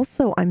that. But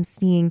also I'm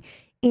seeing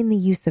in the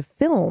use of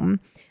film,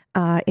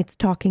 it's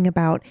talking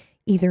about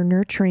either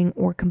nurturing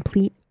or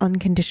complete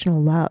unconditional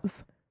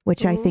love,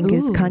 which I think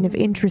is kind of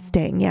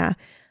interesting. Yeah.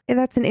 And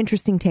that's an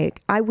interesting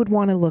take. I would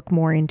want to look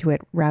more into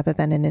it rather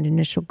than in an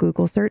initial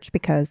Google search,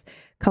 because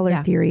color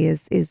theory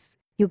is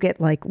you'll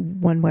get like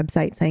one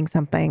website saying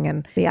something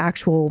and the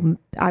actual,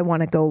 I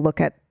want to go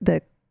look at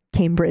the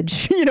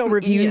Cambridge, you know,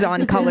 reviews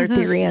on color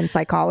theory and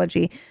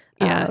psychology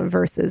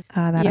versus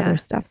that other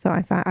stuff. So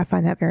I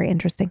find that very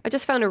interesting. I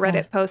just found a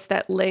Reddit post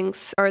that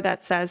links, or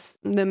that says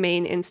the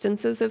main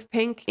instances of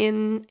pink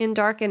in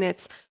Dark, and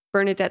it's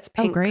Bernadette's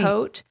pink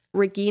coat,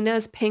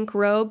 Regina's pink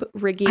robe,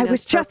 Regina's I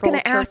was just going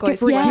to ask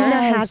if Regina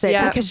has it,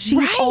 because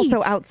she's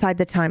also outside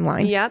the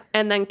timeline. Yep.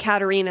 And then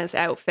Katarina's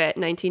outfit,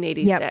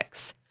 1986.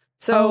 Yep.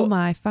 So oh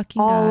my fucking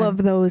God. All of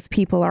those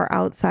people are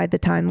outside the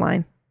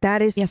timeline.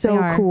 That is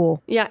so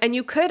cool. Yeah. And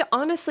you could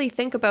honestly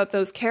think about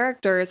those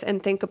characters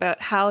and think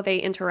about how they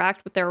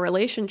interact with their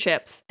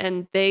relationships.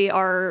 And they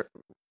are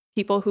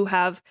people who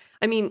have,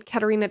 I mean,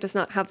 Katarina does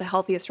not have the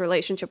healthiest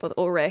relationship with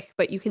Ulrich,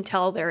 but you can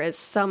tell there is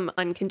some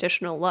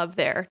unconditional love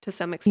there to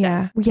some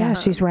extent. Yeah.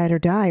 She's ride or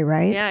die,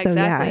 right? Yeah, so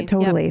exactly. yeah,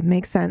 totally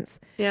makes sense.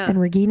 Yeah. And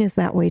Regina's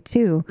that way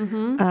too.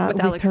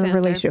 With with her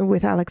relation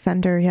with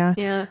Alexander. Yeah.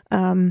 Yeah.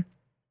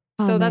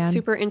 So that's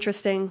super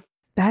interesting.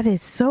 That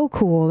is so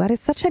cool. That is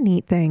such a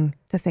neat thing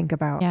to think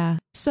about. Yeah.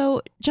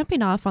 So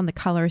jumping off on the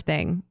color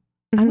thing,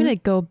 I'm going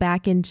to go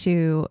back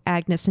into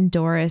Agnes and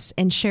Doris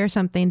and share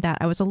something that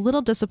I was a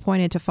little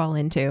disappointed to fall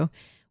into,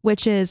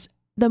 which is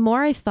the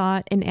more I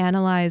thought and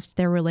analyzed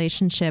their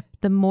relationship,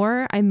 the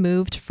more I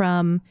moved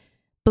from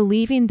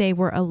believing they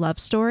were a love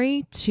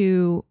story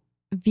to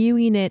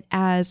viewing it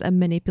as a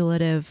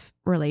manipulative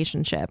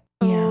relationship.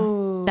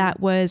 Yeah. That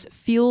was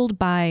fueled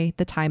by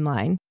the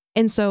timeline.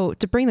 And so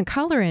to bring the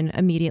color in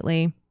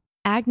immediately,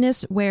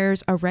 Agnes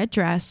wears a red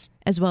dress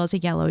as well as a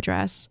yellow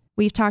dress.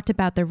 We've talked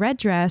about the red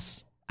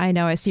dress. I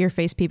know, I see your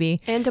face,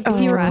 PB. And a blue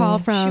if you dress. recall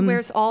from, she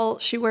wears all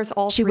she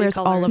three wears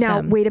colors. all of now,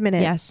 them. wait a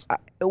minute. Yes.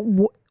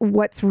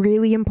 What's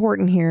really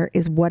important here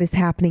is what is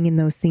happening in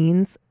those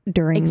scenes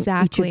during each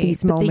of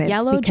these moments. The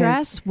yellow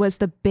dress was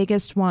the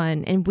biggest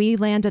one, and we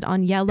landed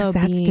on yellow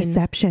that's being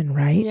deception,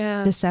 right?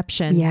 Yeah.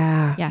 Deception.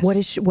 Yeah.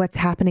 Yes. What's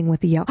happening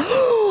with the yellow?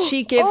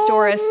 She gives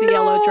Doris the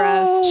yellow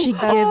dress. She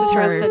That's gives the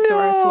her dress that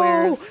Doris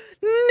wears.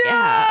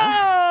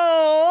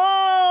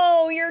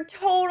 Oh, you're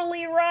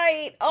totally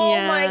right. Oh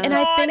Yeah. my God. And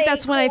I think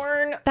that's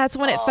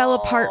when it fell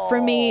apart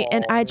for me,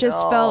 and I just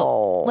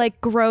felt like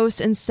gross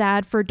and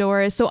sad for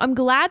Doris. So I'm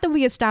glad that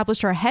we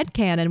established our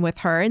headcanon with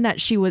her, and that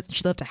she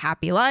lived a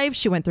happy life.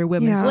 She went through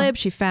women's lib.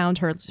 She found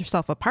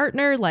herself a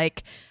partner.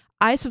 Like,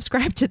 I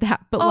subscribe to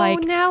that, but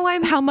now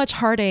how much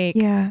heartache.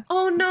 Yeah.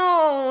 Oh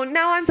no.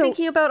 Now I'm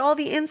thinking about all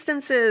the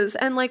instances,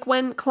 and like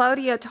when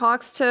Claudia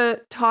talks to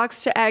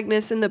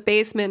Agnes in the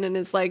basement and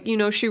is like, you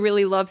know, she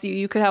really loves you.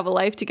 You could have a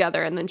life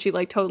together, and then she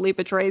like totally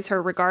betrays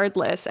her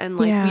regardless. And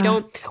like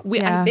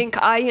I think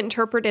I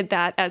interpreted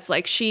that as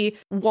like she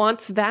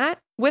wants that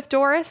with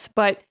Doris,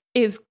 but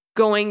is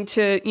going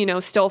to, you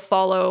know, still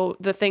follow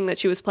the thing that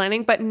she was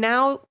planning. But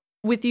now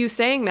with you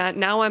saying that,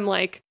 now I'm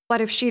like, what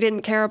if she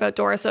didn't care about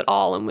Doris at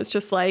all and was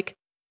just like,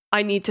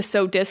 I need to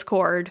sow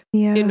discord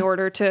in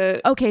order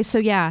to... Okay, so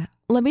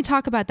let me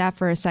talk about that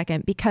for a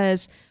second,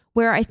 because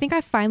where I think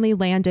I finally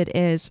landed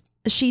is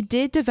she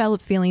did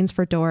develop feelings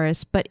for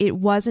Doris, but it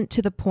wasn't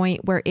to the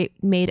point where it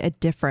made a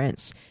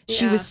difference. Yeah.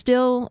 She was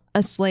still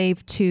a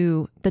slave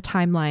to the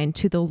timeline,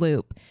 to the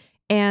loop.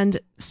 And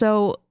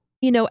so,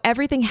 you know,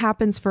 everything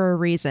happens for a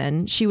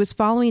reason. She was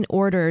following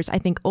orders, I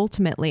think,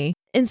 ultimately.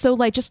 And so,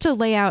 like, just to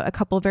lay out a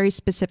couple of very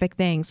specific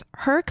things,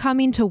 her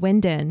coming to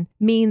Winden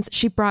means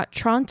she brought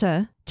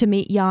Tronte to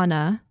meet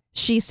Yana.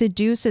 She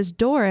seduces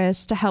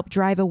Doris to help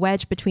drive a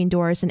wedge between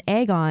Doris and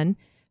Aegon.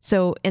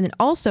 So, and then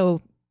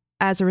also,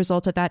 as a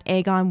result of that,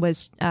 Aegon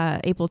was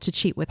able to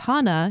cheat with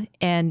Hannah,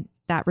 and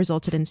that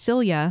resulted in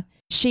Celia.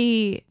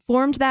 She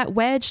formed that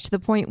wedge to the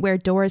point where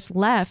Doris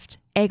left.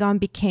 Aegon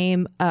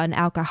became an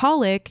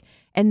alcoholic,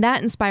 and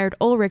that inspired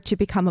Ulrich to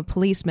become a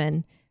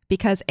policeman,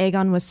 because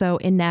Aegon was so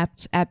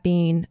inept at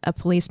being a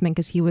policeman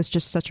because he was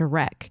just such a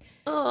wreck.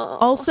 Oh.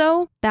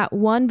 Also, that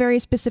one very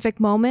specific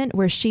moment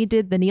where she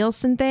did the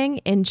Nielsen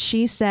thing and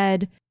she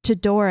said to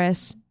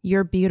Doris,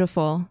 "You're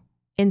beautiful,"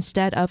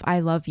 instead of "I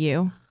love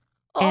you."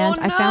 And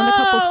I found a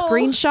couple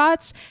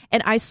screenshots,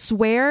 and I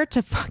swear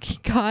to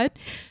fucking God,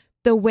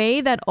 the way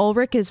that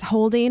Ulrich is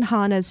holding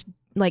Hannah's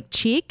like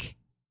cheek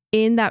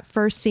in that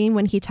first scene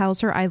when he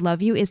tells her I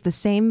love you is the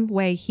same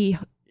way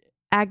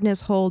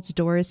Agnes holds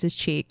Doris's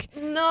cheek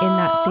in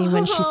that scene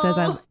when she says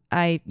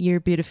you're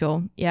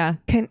beautiful. Yeah.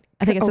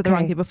 I think I said the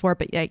wrong thing before,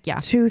 but yeah.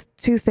 Two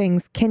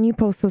things. Can you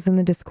post those in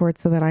the Discord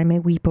so that I may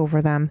weep over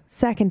them?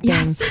 Second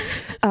thing,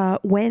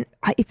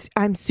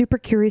 I'm super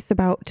curious to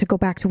go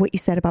back to what you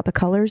said about the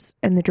colors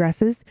and the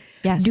dresses.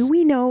 Yes. Do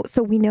we know?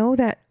 So we know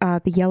that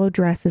the yellow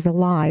dress is a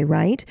lie,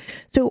 right?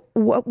 So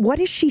what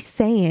is she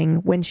saying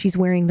when she's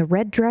wearing the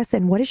red dress,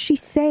 and what is she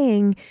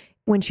saying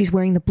when she's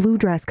wearing the blue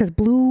dress? Because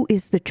blue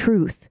is the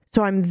truth.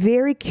 So I'm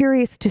very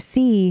curious to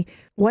see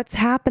what's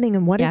happening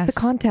and what is the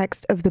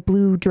context of the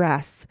blue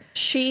dress.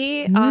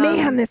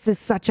 Man, this is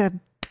such a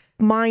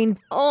mind.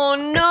 Oh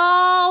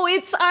no,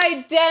 it's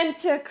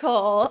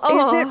identical.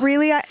 Is it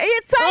really?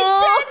 It's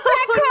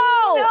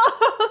identical.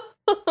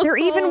 No. They're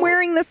even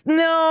wearing this.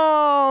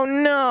 No.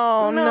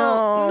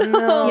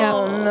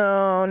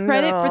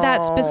 Credit for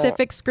that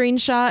specific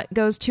screenshot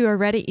goes to a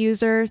Reddit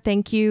user.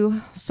 Thank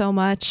you so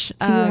much.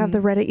 Do you have the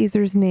Reddit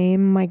user's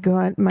name? My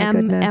God, my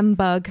goodness.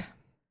 M-Bug.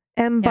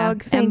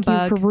 M-Bug, thank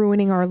you for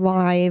ruining our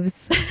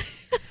lives.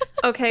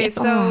 Okay,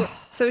 so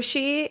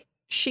she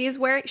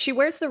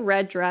wears the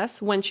red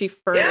dress when she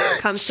first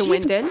comes to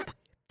Wyndon.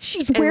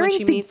 She's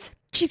wearing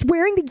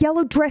the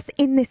yellow dress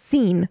in this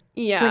scene.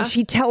 Yeah. When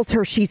she tells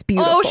her she's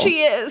beautiful. Oh,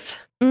 she is.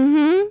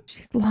 Mm-hmm.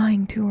 She's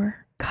lying to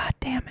her. God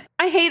damn it.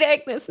 I hate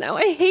Agnes now.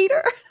 I hate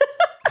her.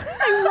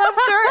 I loved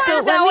her.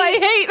 So now I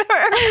hate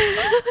her.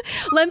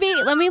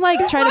 let me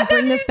like try to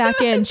bring this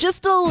back in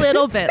just a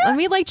little bit. Let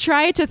me like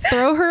try to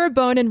throw her a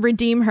bone and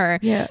redeem her.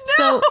 Yeah.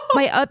 So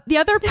the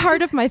other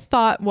part of my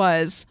thought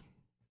was,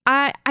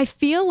 I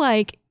feel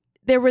like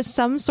there was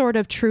some sort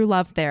of true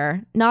love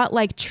there, not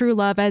like true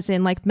love as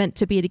in like meant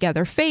to be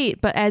together fate,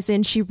 but as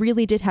in she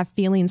really did have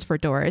feelings for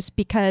Doris,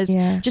 because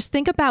just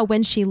think about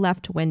when she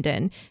left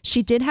Wyndon.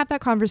 She did have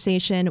that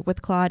conversation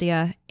with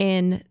Claudia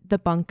in the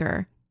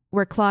bunker,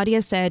 where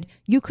Claudia said,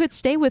 you could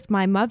stay with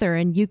my mother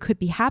and you could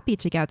be happy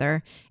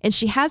together. And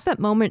she has that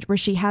moment where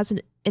she has an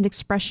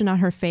expression on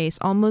her face,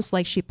 almost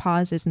like she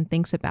pauses and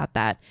thinks about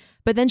that.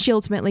 But then she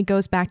ultimately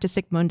goes back to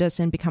Sigmundus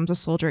and becomes a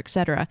soldier,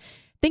 etc.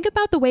 Think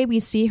about the way we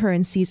see her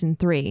in season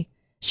 3.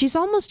 She's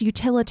almost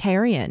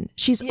utilitarian.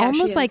 She's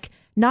almost like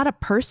not a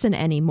person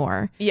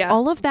anymore. Yeah.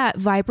 All of that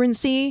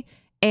vibrancy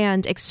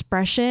and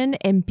expression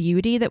and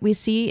beauty that we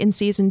see in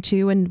season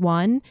 2 and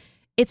 1,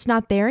 it's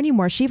not there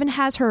anymore. She even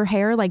has her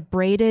hair like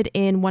braided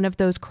in one of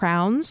those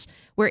crowns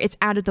where it's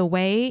out of the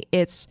way.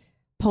 It's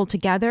pulled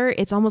together.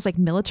 It's almost like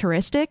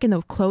militaristic in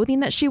the clothing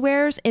that she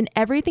wears. And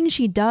everything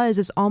she does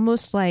is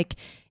almost like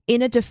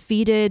in a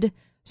defeated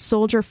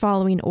soldier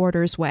following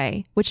orders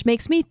way, which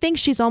makes me think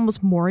she's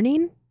almost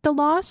mourning the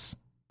loss.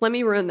 Let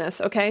me ruin this,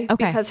 okay?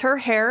 Because her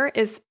hair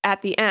is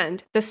at the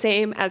end the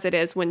same as it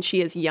is when she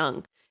is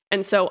young.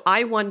 And so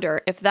I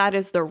wonder if that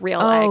is the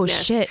real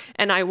Agnes. Shit.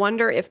 And I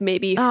wonder if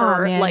maybe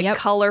her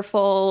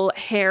colorful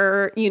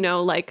hair,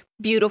 like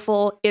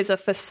beautiful, is a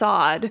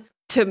facade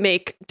to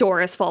make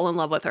Doris fall in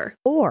love with her.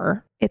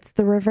 Or it's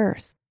the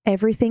reverse.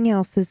 Everything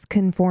else is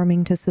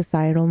conforming to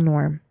societal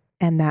norm.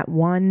 And that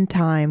one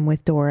time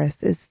with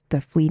Doris is the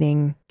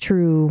fleeting,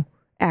 true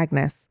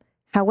Agnes.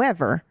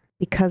 However,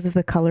 because of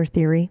the color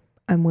theory,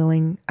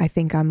 I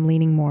think I'm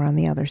leaning more on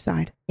the other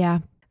side. Yeah.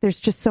 There's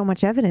just so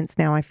much evidence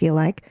now, I feel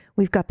like.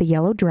 We've got the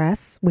yellow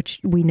dress, which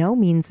we know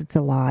means it's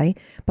a lie.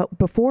 But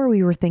before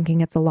we were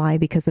thinking it's a lie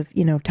because of,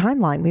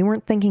 timeline. We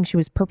weren't thinking she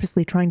was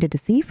purposely trying to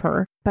deceive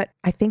her. But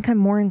I think I'm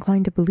more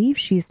inclined to believe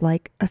she's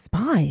like a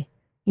spy.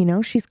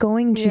 She's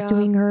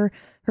doing her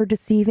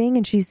deceiving,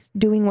 and she's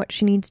doing what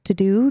she needs to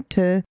do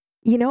to,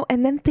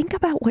 and then think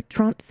about what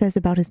Trant says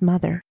about his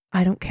mother.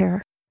 I don't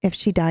care if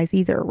she dies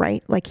either,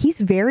 right? Like, he's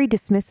very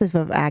dismissive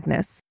of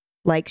Agnes.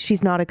 Like,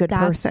 she's not a good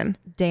person.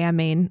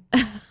 Damning.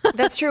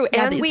 That's true.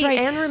 And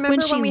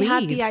remember when we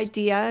had the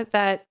idea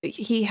that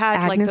he had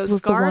Agnes like those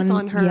scars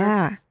on her.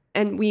 Yeah.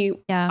 And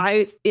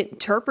I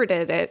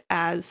interpreted it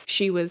as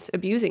she was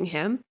abusing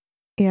him.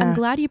 Yeah. I'm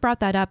glad you brought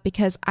that up,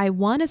 because I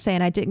want to say,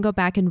 and I didn't go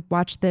back and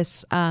watch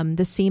this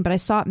scene, but I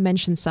saw it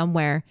mentioned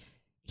somewhere.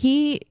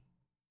 He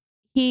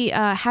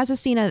has a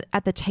scene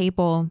at the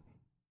table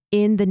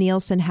in the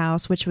Nielsen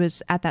house, which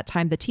was at that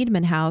time the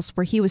Tiedemann house,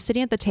 where he was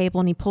sitting at the table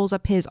and he pulls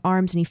up his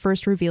arms and he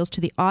first reveals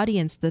to the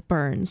audience the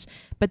burns.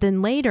 But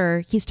then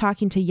later he's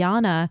talking to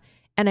Yana,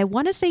 and I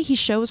want to say he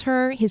shows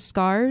her his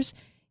scars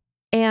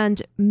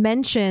and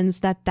mentions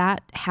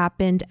that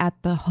happened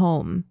at the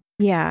home.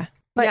 Yeah.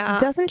 But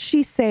doesn't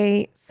she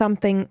say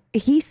something?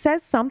 He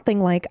says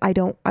something like, I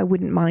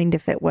wouldn't mind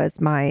if it was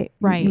my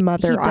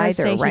mother either, does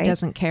say right? He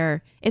doesn't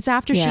care. It's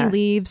after she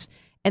leaves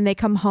and they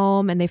come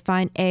home and they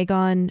find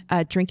Aegon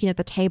drinking at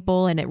the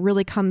table, and it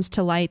really comes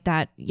to light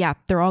that,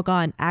 they're all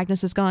gone.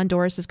 Agnes is gone.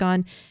 Doris is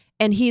gone.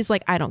 And he's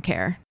like, I don't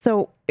care.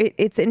 So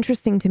it's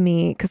interesting to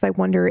me, because I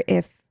wonder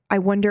if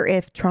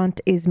Trant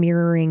is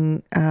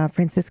mirroring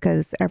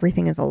Francisca's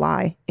everything is a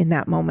lie in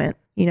that moment.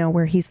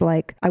 Where he's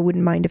like, I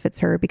wouldn't mind if it's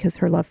her because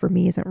her love for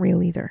me isn't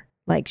real either.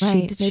 Like,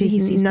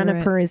 none of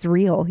her is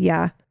real.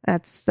 Yeah,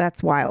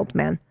 that's wild,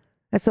 man.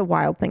 That's a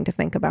wild thing to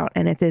think about.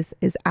 And it is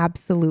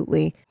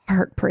absolutely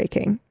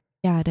heartbreaking.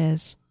 Yeah, it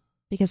is.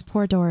 Because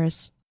poor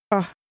Doris.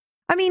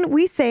 I mean,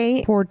 we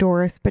say poor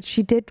Doris, but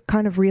she did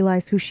kind of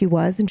realize who she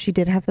was, and she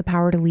did have the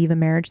power to leave a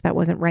marriage that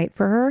wasn't right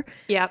for her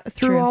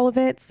through all of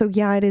it. So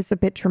yeah, it is a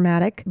bit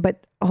traumatic,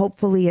 but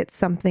hopefully it's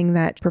something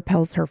that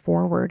propels her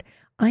forward.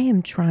 I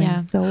am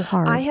trying so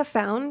hard. I have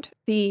found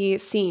the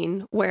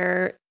scene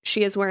where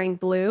she is wearing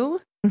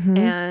blue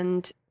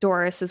and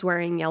Doris is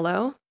wearing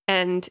yellow,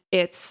 and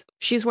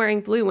she's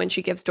wearing blue when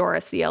she gives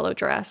Doris the yellow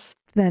dress,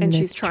 and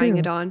she's trying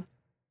it on.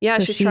 Yeah,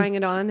 so she's trying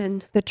it on,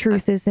 and the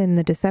truth is in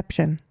the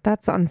deception.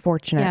 That's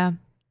unfortunate. Yeah.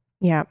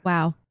 Yeah.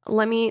 Wow.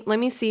 Let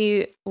me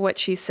see what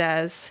she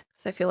says,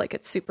 because I feel like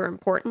it's super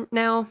important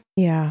now.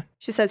 Yeah.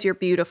 She says, "You're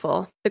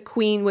beautiful. The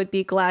queen would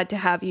be glad to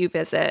have you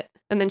visit."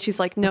 And then she's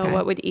like, "No,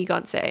 what would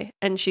Egon say?"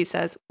 And she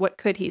says, "What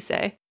could he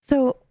say?"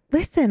 So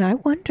listen, I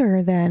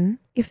wonder then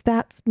if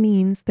that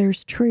means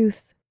there's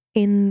truth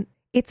in,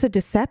 it's a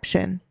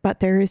deception,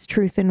 but there is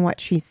truth in what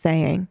she's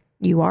saying.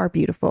 You are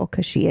beautiful,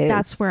 because she is.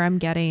 That's where I'm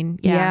getting.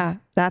 Yeah,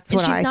 that's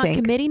what I think. She's not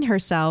committing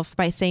herself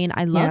by saying,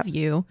 I love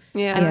you.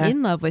 Yeah. I'm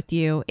in love with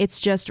you.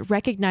 It's just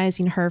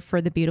recognizing her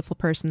for the beautiful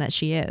person that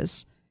she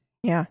is.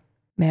 Yeah.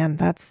 Man,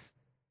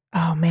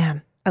 oh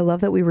man. I love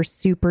that we were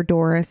super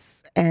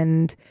Doris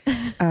and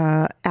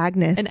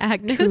Agnes,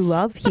 true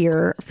love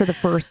here for the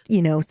first,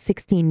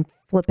 16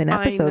 flipping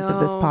episodes of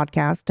this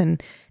podcast.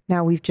 And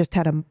now we've just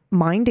had a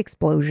mind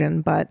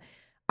explosion, but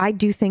I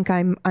do think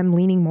I'm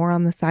leaning more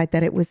on the side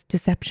that it was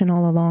deception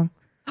all along.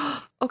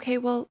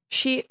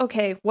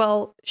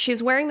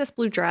 She's wearing this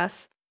blue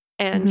dress,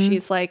 and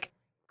she's like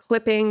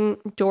clipping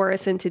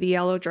Doris into the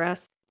yellow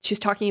dress. She's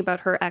talking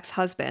about her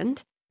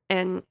ex-husband,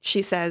 and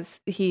she says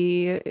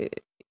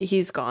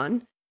he's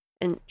gone,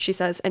 and she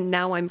says, "And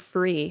now I'm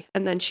free."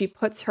 And then she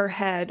puts her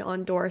head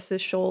on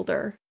Doris's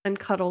shoulder and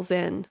cuddles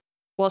in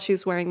while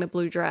she's wearing the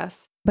blue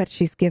dress. But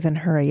she's given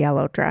her a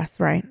yellow dress,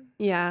 right?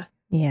 Yeah.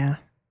 Yeah.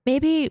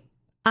 Maybe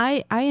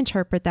I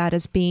interpret that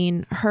as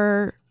being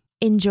her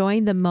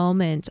enjoying the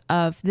moment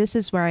of, this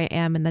is where I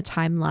am in the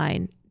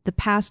timeline. The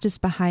past is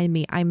behind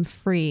me. I'm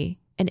free.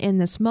 And in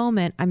this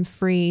moment, I'm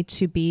free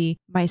to be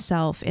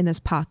myself in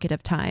this pocket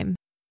of time.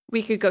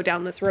 We could go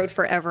down this road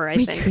forever,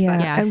 I think.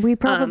 Yeah. And we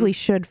probably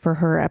should for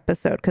her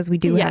episode, because we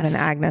do have an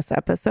Agnes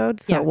episode.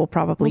 So we'll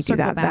probably do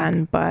that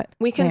then. But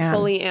we can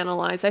fully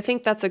analyze. I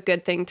think that's a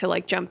good thing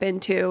to jump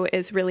into,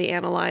 is really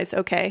analyze,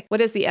 okay,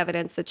 what is the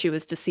evidence that she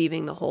was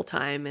deceiving the whole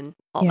time and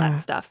all that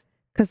stuff?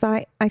 Because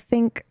I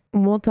think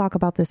we'll talk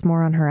about this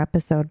more on her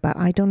episode, but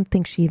I don't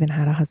think she even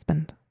had a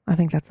husband. I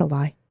think that's a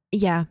lie.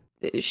 Yeah.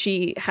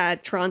 She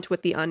had Trant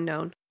with the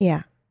unknown.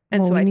 Yeah.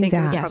 And so I think it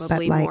was that,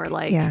 probably more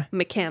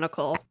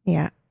mechanical.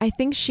 Yeah. I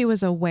think she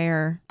was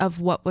aware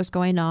of what was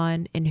going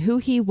on and who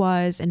he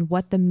was and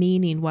what the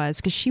meaning was,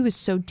 because she was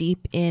so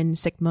deep in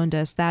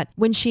Sigmundus that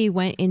when she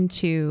went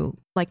into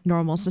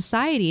normal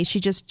society, she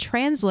just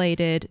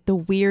translated the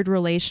weird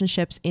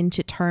relationships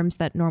into terms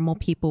that normal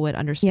people would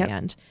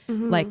understand,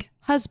 like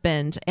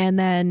husband. And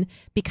then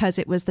because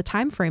it was the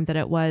time frame that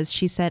it was,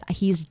 she said,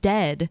 he's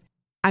dead.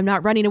 I'm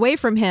not running away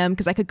from him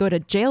because I could go to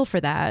jail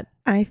for that.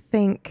 I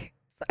think,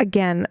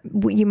 again,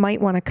 you might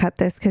want to cut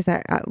this because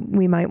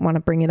we might want to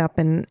bring it up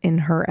in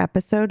her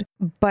episode.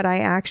 But I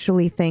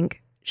actually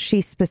think she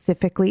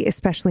specifically,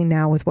 especially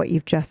now with what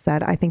you've just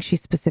said, I think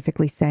she's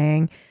specifically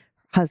saying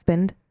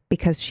husband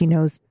because she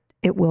knows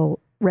it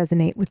will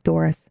resonate with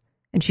Doris.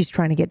 And she's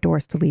trying to get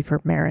Doris to leave her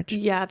marriage.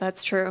 Yeah,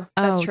 that's true.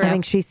 That's true. I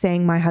think she's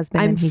saying my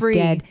husband and he's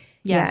dead.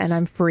 Yes. Yeah, and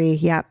I'm free.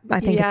 Yeah, I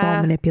think it's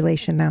all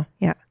manipulation now.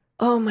 Yeah.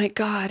 Oh my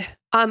God.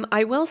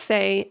 I will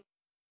say,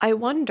 I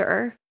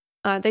wonder,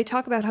 they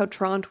talk about how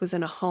Trant was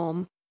in a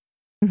home.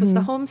 Was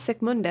the home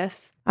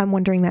Sigmundus? I'm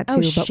wondering that too.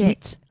 Oh,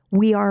 shit.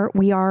 We are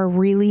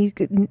really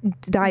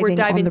diving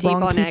on the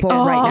wrong people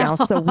right now.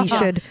 So we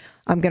should,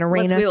 I'm going to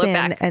rein us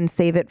in and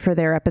save it for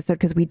their episode,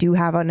 because we do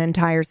have an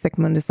entire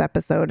Sigmundus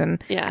episode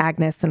and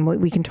Agnes, and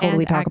we can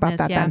totally talk about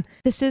that then.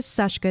 This is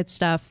such good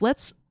stuff.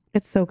 It's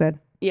so good.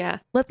 Yeah.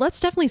 Let's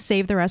definitely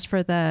save the rest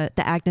for the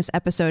Agnes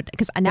episode,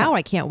 because now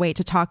I can't wait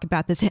to talk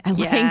about this at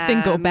length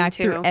and go back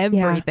through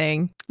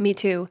everything. Yeah. Me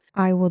too.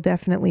 I will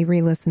definitely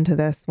re-listen to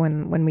this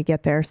when we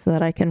get there, so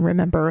that I can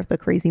remember the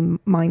crazy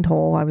mind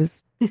hole I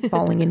was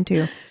falling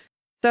into.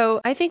 So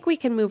I think we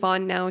can move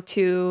on now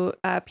to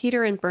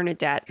Peter and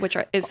Bernadette, which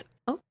is...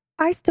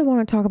 I still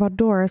want to talk about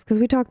Doris, because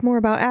we talked more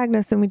about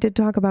Agnes than we did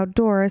talk about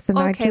Doris. And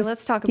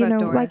let's talk about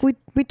Doris.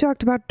 We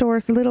talked about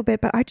Doris a little bit,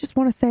 but I just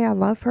want to say I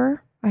love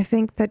her. I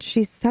think that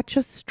she's such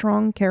a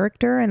strong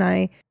character, and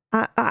I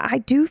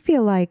do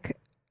feel like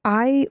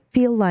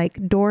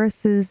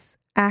Doris's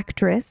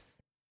actress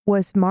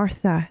was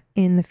Martha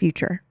in the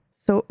future,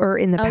 or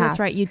in the past. That's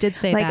right. You did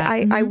say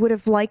that. I would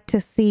have liked to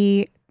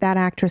see that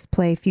actress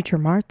play future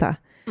Martha,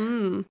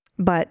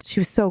 but she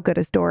was so good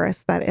as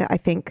Doris that I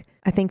think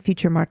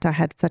future Martha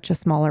had such a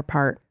smaller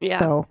part. Yeah.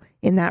 So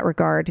in that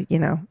regard,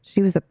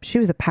 she was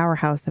a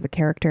powerhouse of a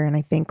character, and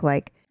I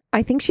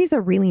think she's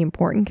a really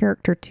important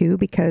character too,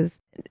 because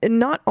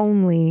not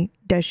only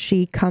does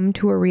she come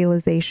to a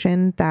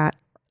realization that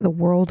the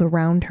world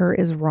around her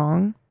is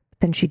wrong,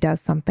 then she does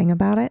something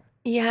about it.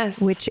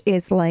 Yes. Which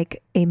is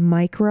like a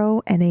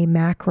micro and a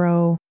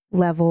macro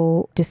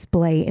level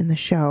display in the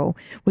show,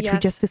 which we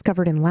just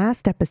discovered in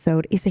last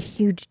episode is a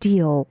huge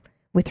deal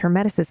with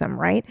Hermeticism,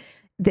 right?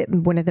 That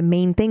one of the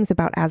main things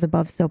about As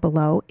Above, So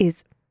Below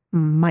is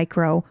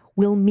micro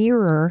will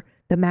mirror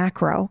the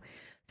macro.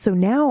 So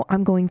now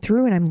I'm going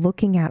through and I'm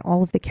looking at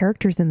all of the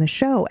characters in the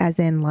show as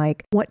in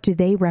like, what do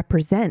they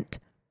represent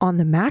on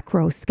the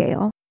macro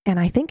scale? And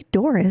I think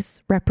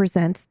Doris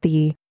represents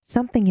the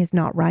something is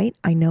not right.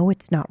 I know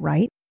it's not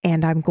right.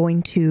 And I'm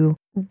going to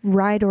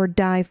ride or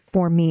die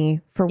for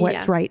me, for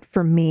what's right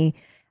for me.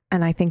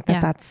 And I think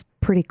that that's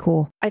pretty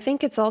cool. I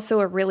think it's also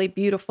a really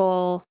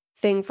beautiful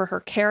thing for her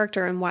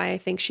character, and why I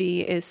think she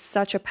is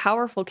such a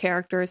powerful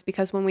character is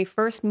because when we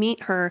first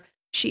meet her,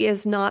 she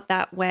is not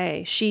that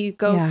way. She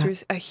goes through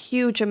a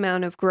huge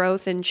amount of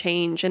growth and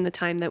change in the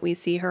time that we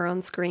see her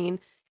on screen.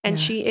 And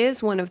she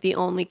is one of the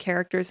only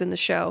characters in the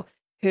show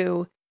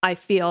who I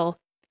feel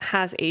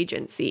has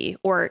agency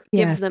or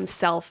gives them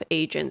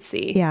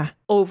self-agency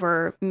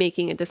over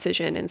making a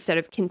decision instead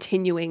of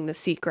continuing the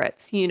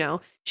secrets. You know,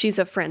 she's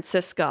a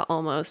Francisca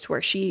almost,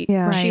 where she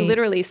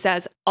literally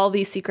says, all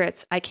these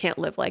secrets, I can't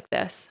live like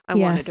this. I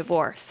want a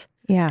divorce.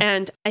 Yeah.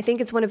 And I think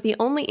it's one of the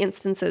only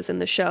instances in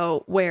the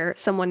show where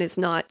someone is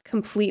not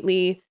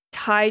completely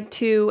tied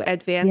to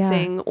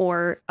advancing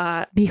or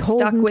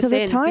stuck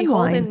within,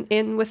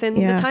 beholden within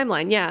the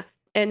timeline. Yeah.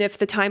 And if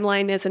the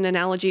timeline is an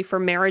analogy for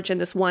marriage in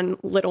this one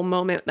little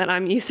moment that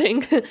I'm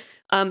using,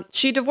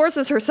 she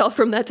divorces herself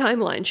from that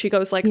timeline. She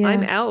goes like,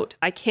 I'm out.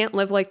 I can't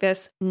live like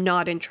this.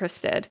 Not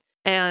interested.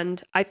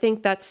 And I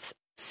think that's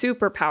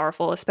super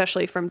powerful,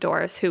 especially from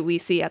Doris, who we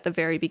see at the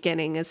very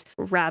beginning is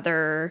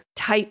rather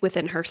tight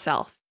within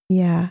herself.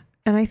 Yeah.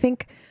 And I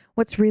think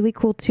what's really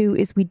cool too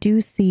is we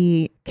do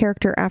see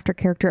character after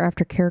character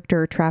after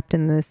character trapped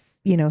in this,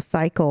 you know,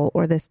 cycle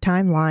or this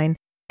timeline.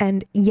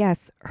 And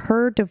yes,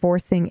 her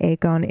divorcing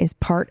Aegon is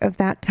part of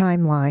that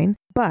timeline,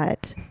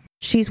 but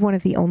she's one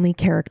of the only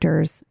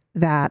characters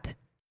that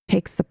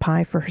takes the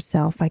pie for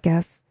herself, I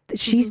guess.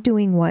 She's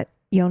doing what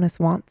Jonas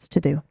wants to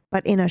do,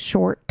 but in a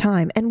short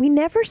time. And we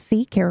never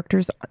see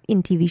characters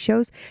in TV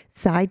shows,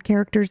 side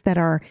characters that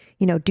are,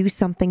 you know, do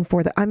something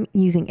for the, I'm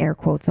using air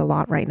quotes a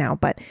lot right now,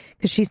 but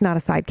because she's not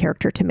a side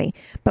character to me,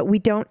 but we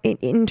don't,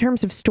 in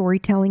terms of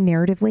storytelling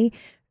narratively,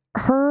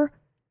 her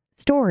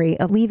story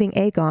of leaving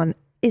Aegon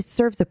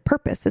serves a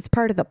purpose. It's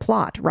part of the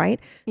plot, right?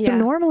 Yeah. So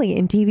normally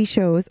in TV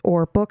shows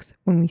or books,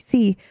 when we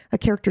see a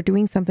character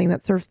doing something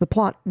that serves the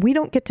plot, we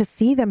don't get to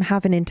see them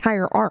have an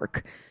entire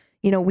arc.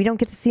 You know, we don't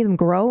get to see them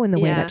grow in the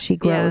way that she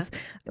grows.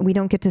 Yeah. We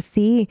don't get to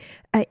see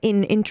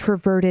in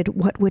introverted,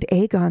 what would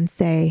Aegon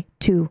say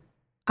to,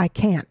 I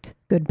can't,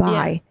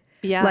 goodbye.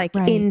 Yeah, like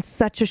in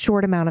such a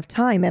short amount of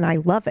time. And I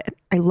love it.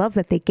 I love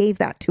that they gave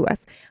that to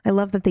us. I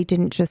love that they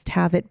didn't just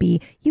have it be,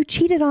 you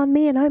cheated on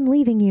me and I'm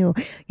leaving you.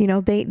 You know,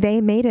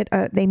 they made it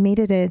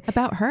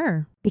about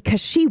her,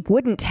 because she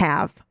wouldn't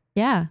have.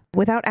 Yeah.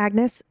 Without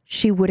Agnes,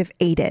 she would have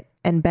ate it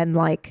and been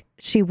like,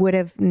 she would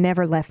have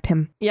never left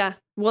him. Yeah.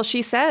 Well,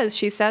 she says,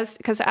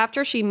 because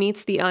after she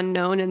meets the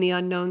unknown and the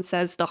unknown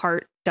says the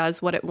heart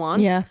does what it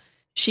wants. Yeah.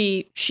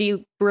 She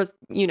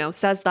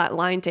says that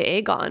line to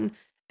Aegon.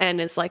 And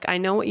is like, I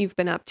know what you've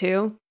been up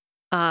to.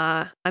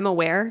 I'm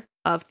aware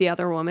of the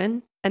other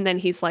woman. And then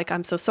he's like,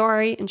 I'm so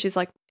sorry. And she's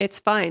like, it's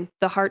fine.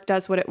 The heart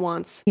does what it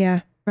wants.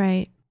 Yeah.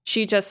 Right.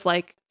 She just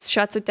like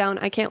shuts it down.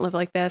 I can't live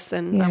like this.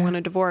 And I want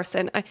a divorce.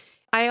 And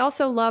I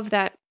also love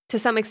that to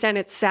some extent,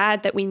 it's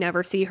sad that we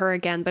never see her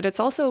again. But it's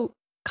also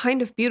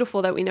kind of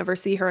beautiful that we never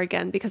see her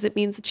again, because it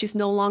means that she's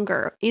no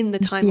longer in the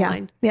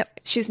timeline. Yeah. Yep.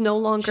 She's no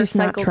longer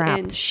cycled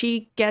in.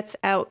 She gets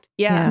out.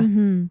 Yeah.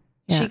 Mm-hmm.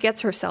 Yeah. She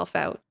gets herself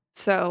out.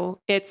 So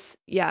it's,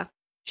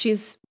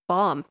 she's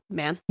bomb,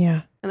 man.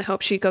 Yeah. And I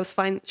hope she goes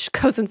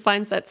and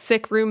finds that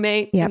sick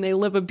roommate and they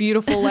live a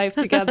beautiful life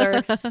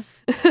together.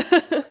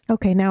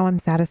 Okay, now I'm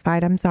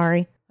satisfied. I'm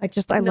sorry.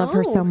 I love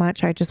her so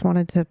much. I just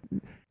wanted to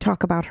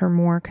talk about her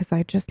more because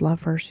I just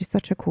love her. She's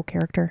such a cool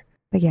character.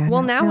 But yeah.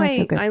 Well, now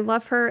I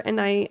love her,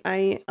 and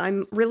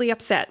I'm really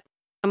upset.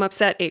 I'm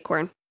upset,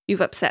 Acorn.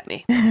 You've upset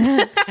me.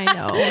 I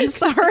know. I'm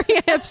sorry.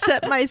 I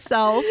upset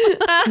myself.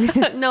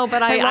 No,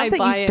 but I love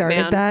that you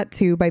started that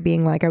too by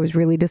being like, I was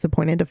really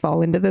disappointed to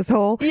fall into this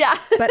hole. Yeah.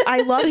 But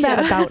I love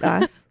that about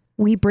us.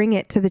 We bring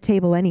it to the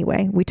table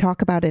anyway. We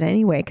talk about it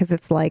anyway, because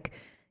it's like,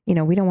 you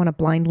know, we don't want to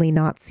blindly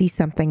not see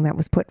something that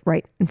was put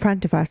right in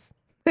front of us.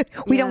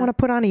 We don't want to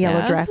put on a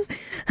yellow dress.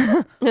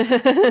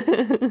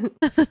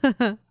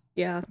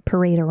 Yeah.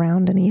 Parade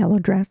around in a yellow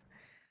dress.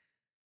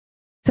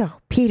 So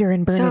Peter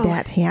and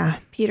Bernadette,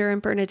 Peter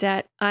and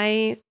Bernadette.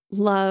 I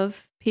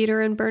love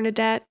Peter and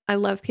Bernadette. I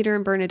love Peter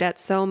and Bernadette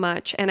so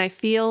much. And I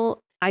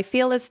feel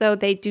as though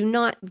they do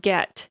not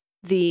get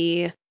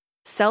the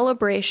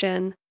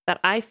celebration that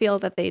I feel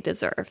that they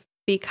deserve,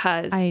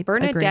 because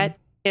Bernadette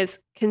is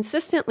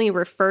consistently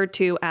referred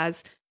to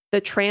as the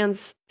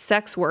trans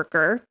sex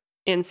worker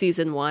in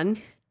season 1.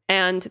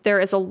 And there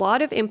is a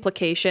lot of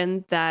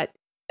implication that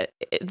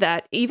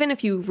that even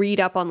if you read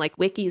up on like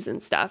wikis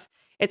and stuff,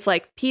 it's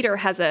like Peter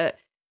has a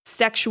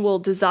sexual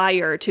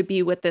desire to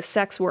be with this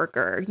sex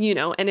worker, you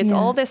know, and it's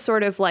all this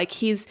sort of like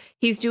he's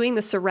doing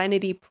the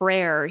serenity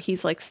prayer.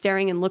 He's like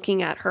staring and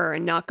looking at her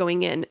and not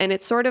going in. And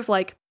it's sort of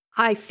like,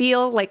 I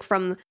feel like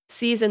from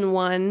season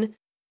 1,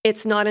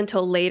 it's not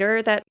until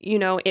later that, you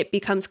know, it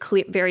becomes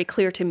very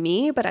clear to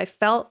me, but I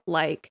felt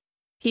like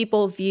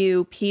people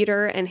view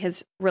Peter and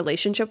his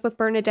relationship with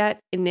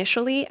Bernadette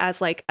initially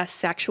as like a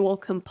sexual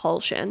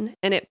compulsion.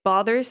 And it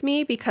bothers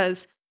me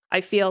because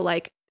I feel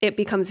like it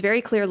becomes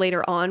very clear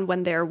later on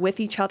when they're with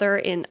each other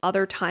in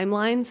other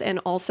timelines, and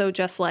also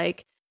just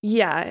like,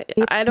 I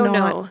don't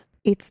know.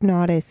 It's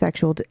not a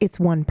sexual, it's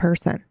one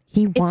person.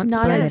 He wants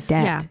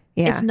Bernadette.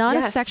 It's not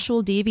a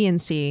sexual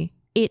deviancy.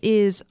 It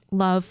is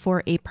love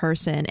for a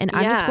person. And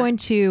I'm just going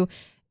to,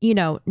 you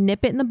know,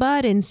 nip it in the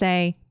bud and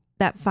say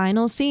that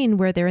final scene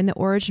where they're in the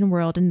origin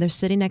world and they're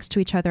sitting next to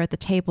each other at the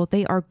table,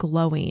 they are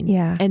glowing.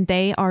 Yeah. And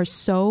they are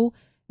so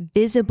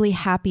visibly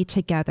happy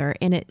together,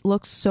 and it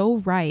looks so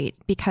right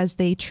because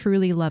they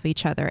truly love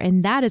each other,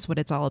 and that is what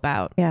it's all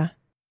about. Yeah.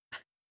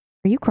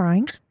 Are you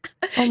crying?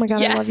 Oh my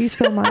God, I love you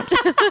so much.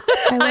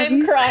 I love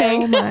you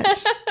crying so much.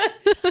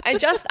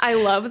 I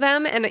love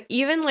them. And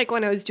even like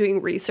when I was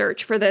doing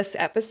research for this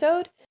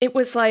episode, it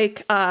was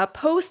like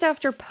post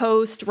after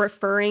post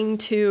referring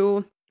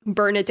to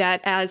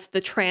Bernadette as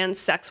the trans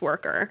sex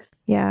worker.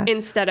 Yeah.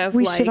 Instead of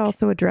we should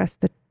also address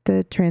the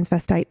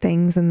transvestite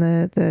things and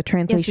the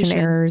translation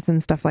errors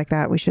and stuff like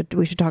that. We should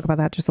talk about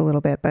that just a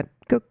little bit, but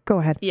go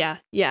ahead.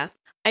 Yeah.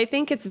 I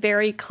think it's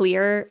very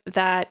clear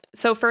that,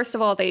 so first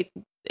of all,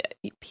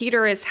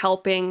 Peter is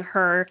helping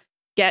her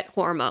get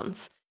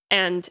hormones.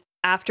 And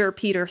after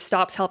Peter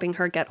stops helping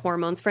her get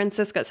hormones,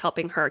 Franziska's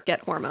helping her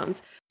get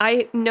hormones.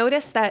 I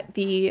noticed that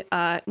the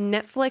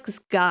Netflix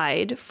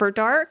guide for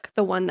Dark,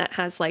 the one that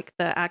has like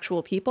the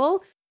actual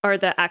people, or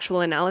the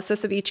actual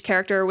analysis of each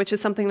character, which is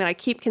something that I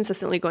keep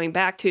consistently going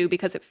back to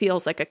because it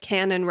feels like a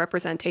canon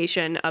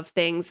representation of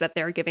things that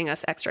they're giving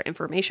us extra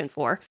information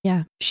for.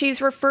 Yeah. She's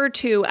referred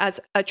to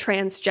as a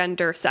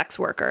transgender sex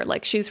worker.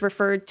 Like she's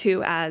referred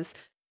to as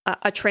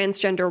a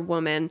transgender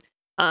woman.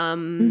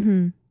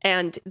 And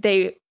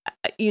they,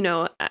 you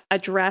know,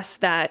 address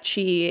that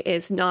she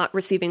is not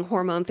receiving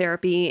hormone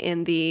therapy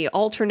in the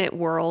alternate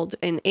world,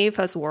 in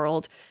Ava's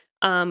world.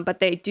 But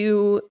they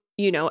do,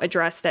 you know,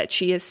 address that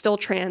she is still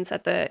trans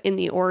in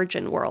the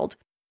origin world.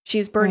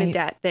 She's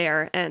Bernadette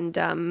there.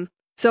 And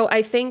so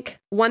I think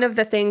one of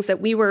the things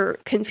that we were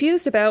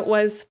confused about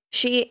was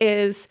she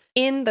is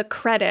in the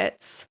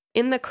credits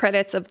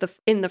of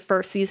in the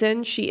first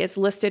season, she is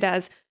listed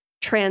as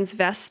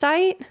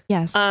transvestite.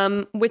 Yes.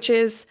 Which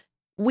is,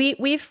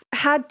 we've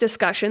had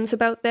discussions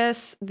about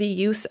this, the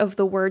use of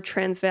the word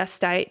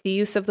transvestite,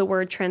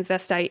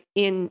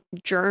 in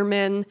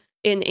German,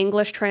 in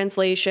English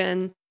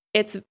translation.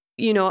 It's,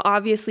 you know,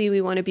 obviously we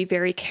want to be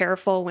very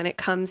careful when it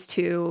comes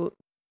to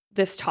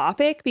this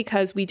topic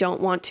because we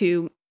don't want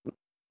to,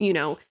 you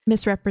know,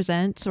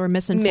 misrepresent or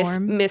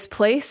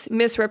misinform,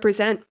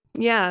 misrepresent.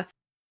 Yeah.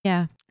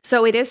 Yeah.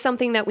 So it is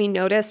something that we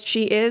noticed.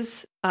 She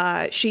is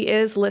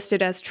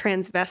listed as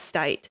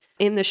transvestite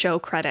in the show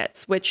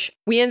credits, which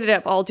we ended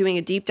up all doing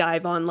a deep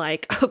dive on,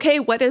 like, okay,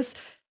 what is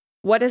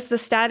the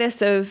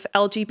status of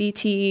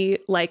LGBT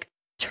like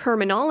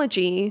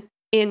terminology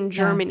in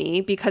Germany,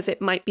 because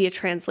it might be a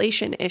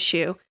translation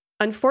issue.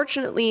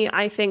 Unfortunately,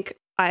 I think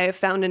I have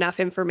found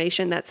enough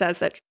information that says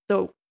that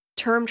the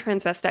term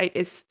transvestite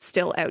is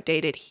still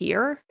outdated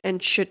here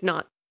and should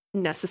not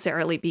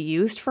necessarily be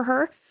used for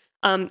her.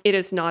 It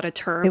is not a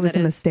term. It was a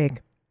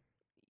mistake.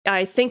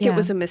 I think it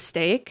was a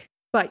mistake,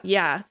 but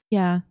yeah.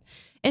 Yeah.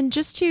 And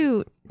just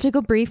to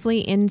go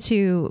briefly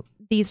into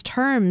these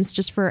terms,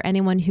 just for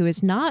anyone who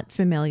is not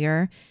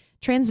familiar,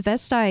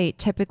 transvestite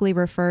typically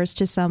refers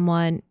to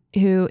someone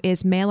who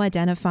is male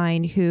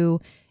identifying, who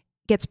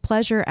gets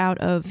pleasure out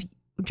of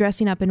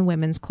dressing up in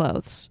women's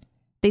clothes.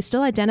 They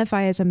still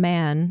identify as a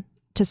man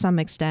to some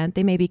extent.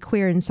 They may be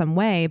queer in some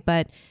way,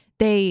 but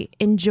they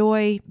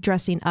enjoy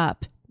dressing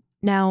up.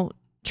 Now,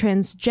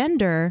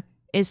 transgender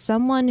is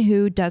someone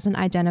who doesn't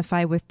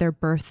identify with their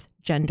birth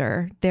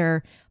gender,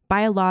 their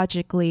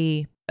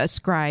biologically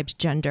ascribed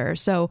gender.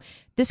 So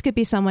this could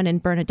be someone in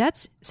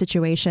Bernadette's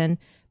situation.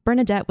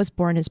 Bernadette was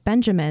born as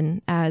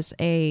Benjamin, as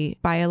a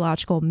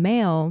biological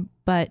male,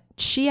 but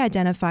she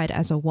identified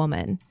as a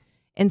woman.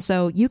 And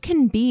so you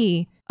can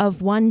be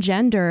of one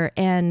gender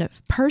and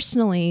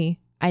personally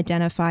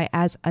identify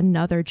as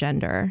another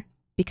gender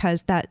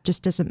because that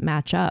just doesn't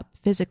match up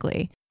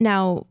physically.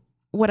 Now,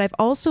 what I've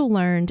also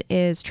learned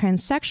is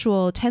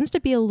transsexual tends to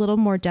be a little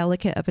more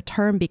delicate of a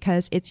term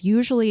because it's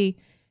usually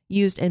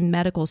used in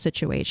medical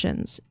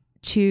situations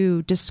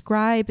to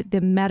describe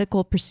the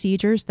medical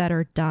procedures that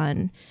are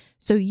done.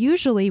 So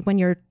usually when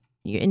you're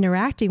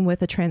interacting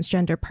with a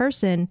transgender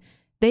person,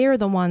 they are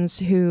the ones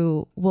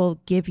who will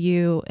give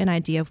you an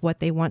idea of what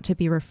they want to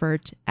be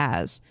referred to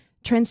as.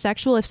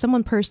 Transsexual, if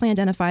someone personally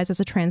identifies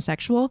as a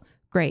transsexual,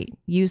 great,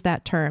 use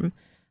that term.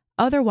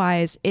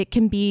 Otherwise, it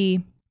can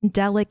be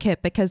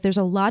delicate because there's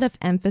a lot of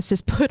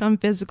emphasis put on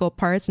physical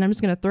parts. And I'm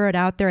just going to throw it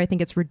out there. I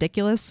think it's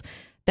ridiculous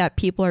that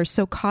people are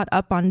so caught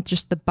up on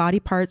just the body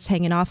parts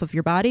hanging off of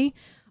your body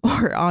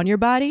or on your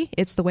body.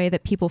 It's the way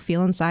that people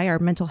feel inside. Our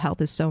mental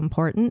health is so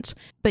important.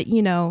 But,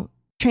 you know,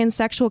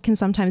 transsexual can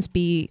sometimes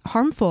be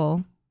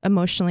harmful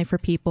emotionally for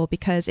people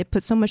because it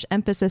puts so much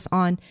emphasis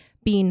on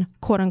being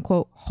quote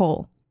unquote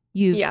whole.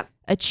 You've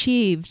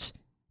achieved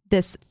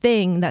this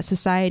thing that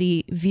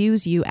society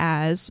views you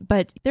as,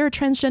 but there are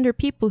transgender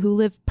people who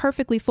live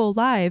perfectly full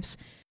lives,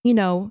 you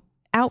know,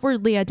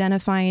 outwardly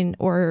identifying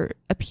or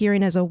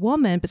appearing as a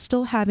woman, but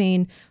still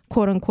having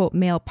quote unquote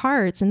male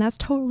parts. And that's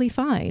totally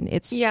fine.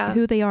 It's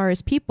who they are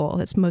as people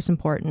that's most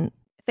important.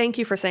 Thank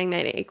you for saying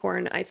that,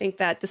 Acorn. I think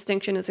that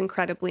distinction is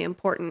incredibly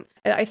important.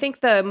 I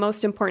think the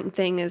most important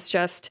thing is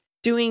just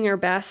doing your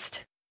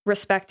best,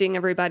 respecting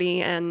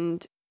everybody,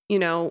 and, you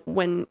know,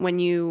 when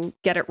you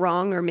get it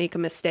wrong or make a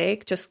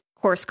mistake, just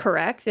course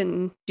correct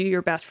and do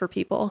your best for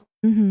people.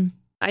 Mm-hmm.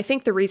 I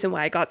think the reason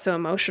why I got so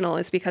emotional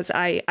is because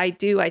I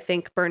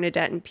think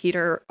Bernadette and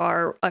Peter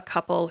are a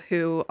couple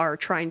who are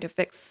trying to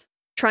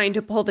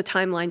pull the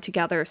timeline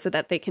together so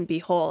that they can be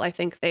whole. I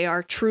think they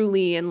are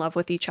truly in love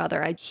with each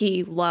other.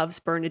 He loves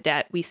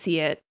Bernadette. We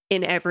see it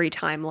in every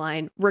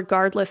timeline,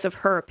 regardless of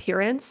her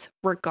appearance,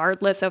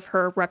 regardless of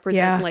her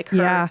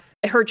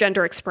her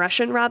gender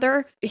expression,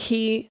 rather.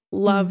 He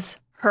loves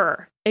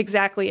her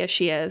exactly as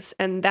she is.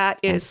 And that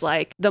is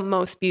like the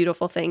most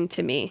beautiful thing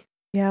to me.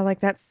 Yeah, like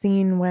that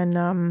scene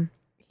when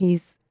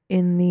he's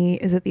in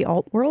is it the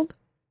alt world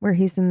where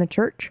he's in the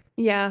church?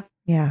 Yeah.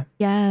 Yeah.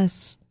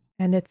 Yes.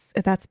 And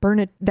that's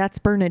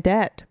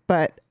Bernadette,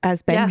 but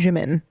as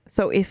Benjamin. Yeah.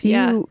 So if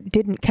you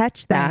didn't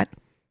catch that,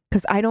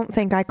 because I don't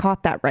think I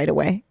caught that right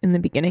away in the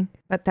beginning,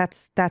 but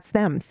that's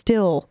them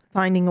still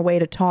finding a way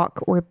to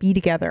talk or be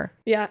together.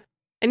 Yeah.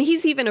 And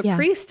he's even a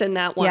priest in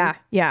that one. Yeah.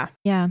 Yeah.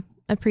 Yeah.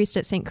 A priest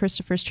at St.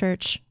 Christopher's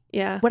Church.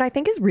 Yeah. What I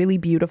think is really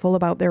beautiful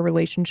about their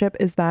relationship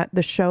is that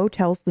the show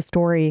tells the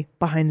story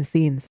behind the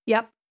scenes.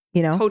 Yep.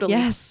 You know? Totally.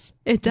 Yes,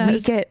 it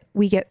does.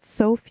 We get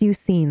so few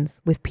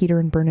scenes with Peter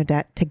and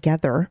Bernadette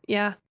together.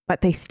 Yeah. But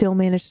they still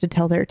manage to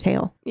tell their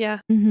tale. Yeah.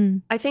 Mm-hmm.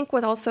 I think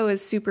what also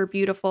is super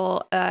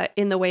beautiful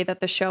in the way that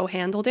the show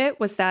handled it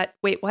was that,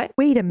 wait, what?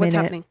 Wait a minute. What's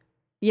happening?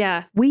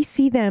 Yeah. We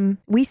see them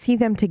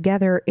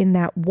together in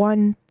that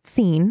one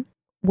scene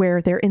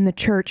where they're in the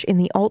church in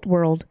the alt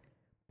world.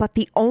 But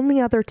the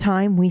only other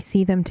time we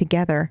see them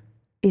together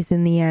is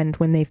in the end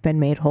when they've been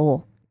made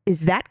whole.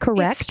 Is that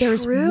correct?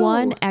 There's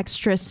one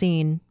extra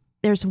scene.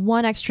 There's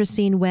one extra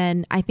scene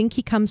when I think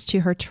he comes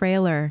to her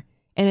trailer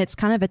and it's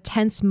kind of a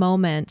tense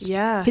moment.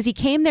 Yeah. Because he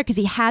came there because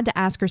he had to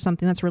ask her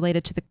something that's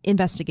related to the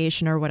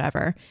investigation or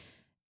whatever.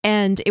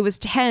 And it was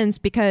tense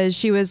because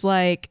she was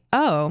like,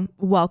 oh,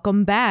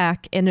 welcome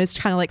back. And it was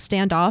kind of like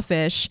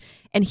standoffish.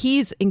 And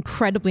he's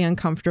incredibly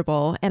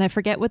uncomfortable. And I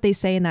forget what they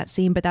say in that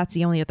scene, but that's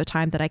the only other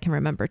time that I can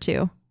remember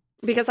too.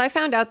 Because I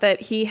found out that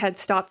he had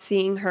stopped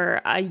seeing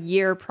her a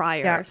year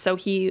prior. Yeah. So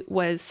he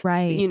was,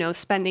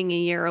 spending a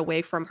year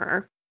away from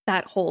her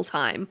that whole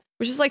time,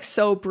 which is like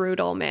so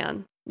brutal,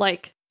 man.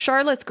 Like,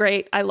 Charlotte's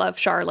great. I love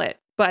Charlotte,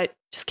 but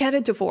just get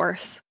a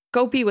divorce.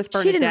 Go be with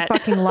Bernadette. She didn't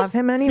fucking love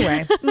him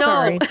anyway. No.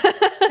 Sorry.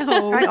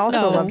 No, I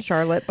also love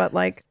Charlotte, but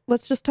like,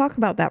 let's just talk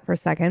about that for a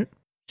second.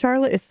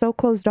 Charlotte is so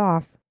closed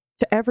off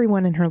to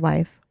everyone in her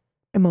life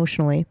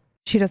emotionally.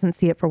 She doesn't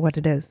see it for what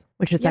it is,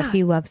 which is that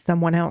he loves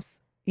someone else.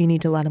 You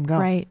need to let him go.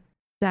 Right.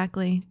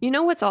 Exactly. You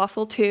know what's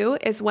awful too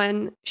is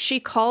when she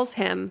calls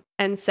him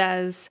and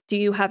says, do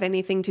you have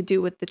anything to do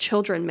with the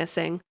children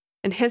missing?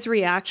 And his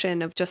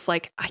reaction of just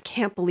like, I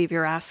can't believe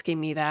you're asking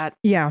me that.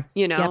 Yeah.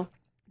 You know? Yep.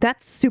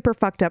 That's super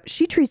fucked up.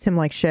 She treats him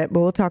like shit,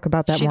 but we'll talk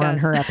about that more on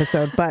her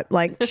episode. But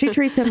like, she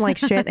treats him like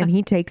shit and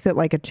he takes it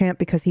like a champ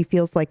because he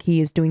feels like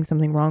he is doing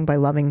something wrong by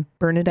loving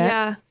Bernadette.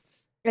 Yeah.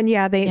 And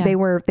they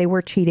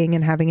were cheating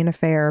and having an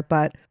affair.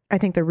 But I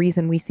think the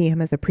reason we see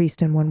him as a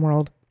priest in one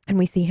world and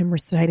we see him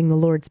reciting the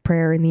Lord's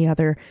Prayer in the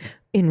other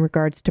in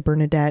regards to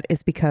Bernadette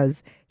is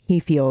because he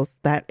feels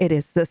that it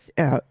is just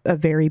a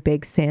very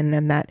big sin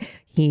and that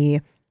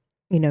he,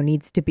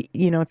 needs to be,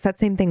 it's that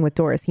same thing with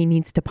Doris. He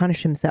needs to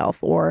punish himself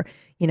or,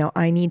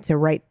 I need to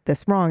right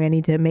this wrong. I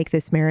need to make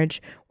this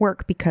marriage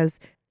work because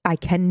I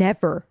can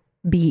never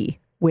be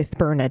with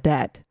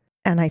Bernadette.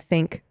 And I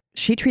think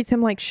she treats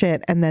him like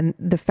shit. And then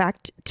the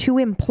fact to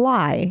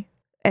imply,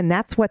 and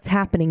that's what's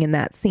happening in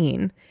that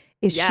scene,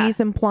 is she's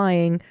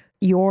implying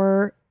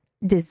your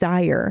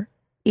desire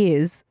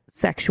is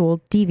sexual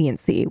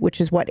deviancy,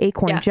 which is what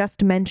Acorn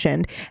just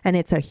mentioned. And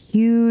it's a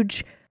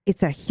huge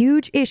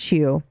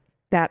issue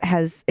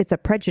it's a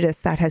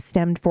prejudice that has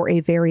stemmed for a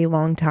very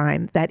long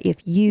time, that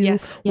if you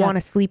want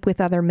to sleep with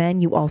other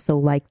men, you also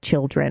like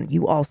children.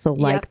 You also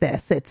like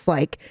this. It's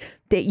like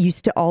they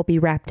used to all be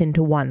wrapped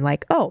into one,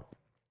 like, oh,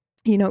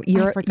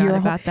 you're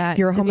about that.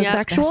 You're a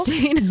homosexual.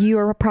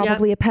 You're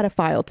probably a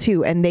pedophile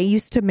too. And they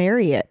used to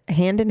marry it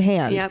hand in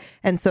hand. Yep.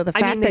 And so the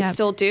fact they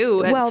still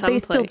do. They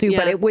still do,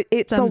 but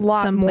it's a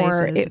lot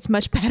more. It's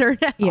much better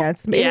now. Yeah,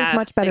 it is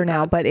much better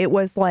now. But it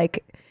was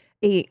like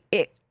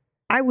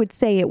I would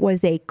say it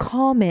was a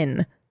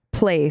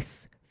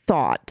commonplace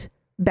thought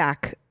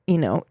back, you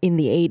know, in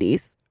the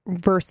 80s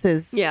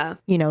versus,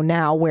 you know,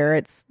 now where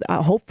it's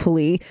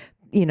hopefully,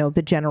 you know,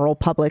 the general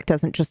public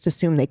doesn't just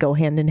assume they go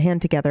hand in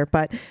hand together.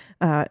 But,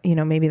 you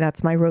know, maybe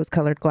that's my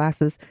rose-colored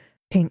glasses.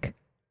 Pink,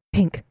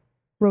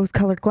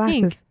 rose-colored glasses.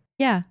 Pink.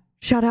 Yeah.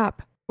 Shut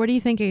up. What are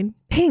you thinking?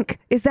 Pink.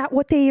 Is that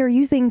what they are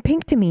using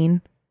pink to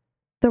mean?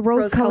 The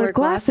rose-colored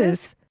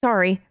glasses.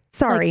 Sorry.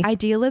 Like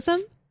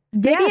idealism?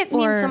 Maybe it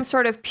means some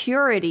sort of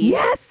purity.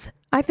 Yes.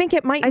 I think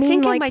it might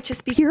mean like it might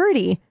just be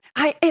purity.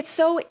 I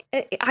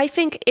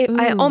think it,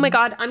 oh my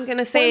God, I'm going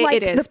to say like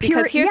it is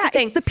because here's the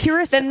thing. It's the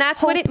purest then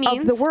that's what it means.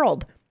 Of the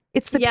world.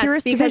 It's the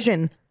purest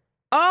vision.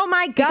 Oh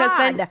my God. Because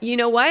then, you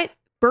know what?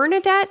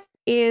 Bernadette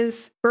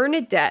is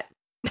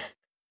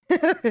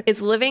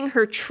living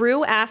her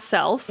true ass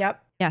self.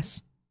 Yep.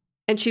 Yes.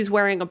 And she's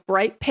wearing a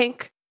bright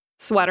pink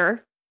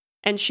sweater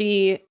and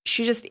she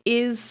just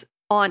is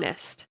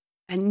honest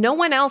and no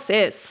one else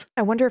is.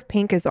 I wonder if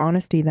pink is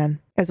honesty then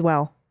as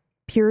well.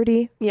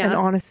 Purity and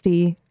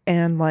honesty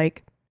and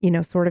like, you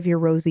know, sort of your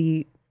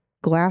rosy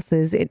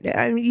glasses.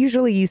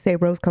 Usually you say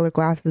rose-colored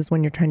glasses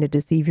when you're trying to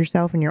deceive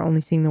yourself and you're only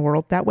seeing the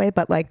world that way.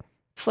 But like,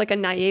 it's like a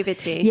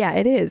naivety. Yeah,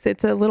 it is.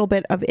 It's a little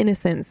bit of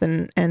innocence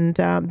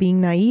and being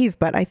naive.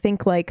 But I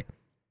think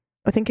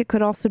it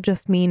could also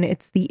just mean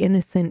it's the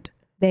innocent.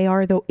 They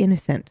are the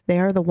innocent. They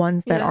are the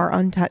ones that are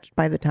untouched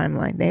by the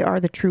timeline. They are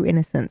the true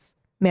innocents.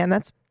 Man,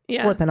 that's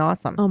flipping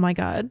awesome. Oh my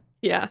God.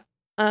 Yeah.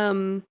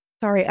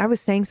 Sorry, I was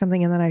saying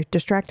something and then I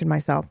distracted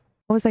myself.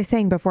 What was I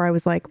saying before I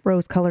was like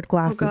rose-colored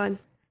glasses? Oh God.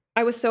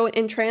 I was so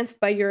entranced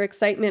by your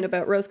excitement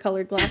about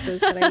rose-colored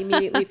glasses that I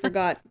immediately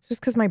forgot. It's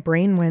just because my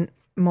brain went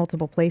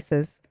multiple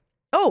places.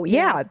 Oh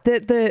yeah.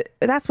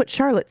 That's what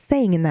Charlotte's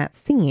saying in that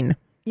scene.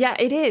 Yeah,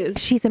 it is.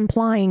 She's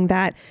implying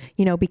that,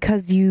 you know,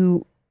 because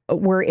you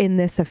were in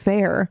this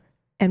affair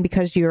and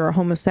because you're a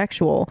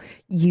homosexual,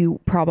 you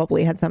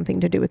probably had something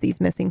to do with these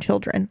missing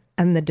children.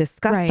 And the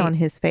disgust on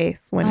his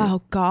face when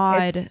oh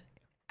God,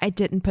 I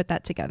didn't put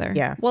that together.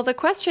 Yeah. Well, the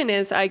question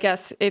is, I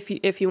guess, if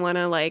you want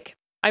to like,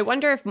 I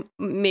wonder if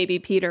maybe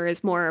Peter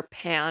is more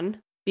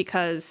pan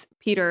because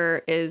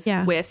Peter is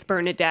with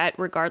Bernadette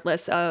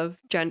regardless of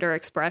gender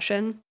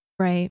expression.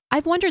 Right.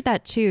 I've wondered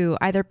that too,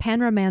 either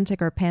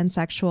pan-romantic or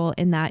pansexual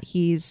in that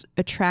he's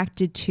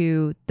attracted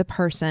to the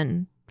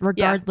person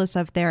regardless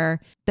of their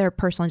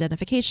personal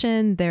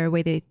identification, their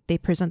way they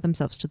present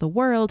themselves to the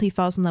world. He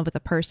falls in love with a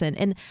person.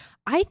 And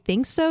I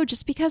think so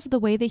just because of the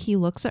way that he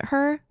looks at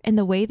her and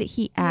the way that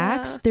he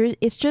acts.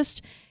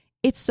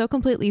 It's so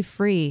completely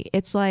free.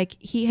 It's like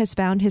he has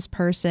found his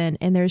person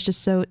and there's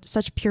just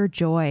such pure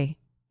joy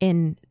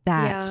in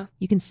that. Yeah.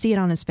 You can see it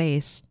on his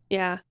face.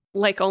 Yeah.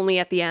 Like only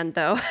at the end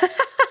though.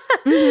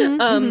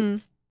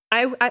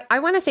 I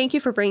want to thank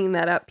you for bringing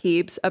that up,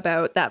 Peebs,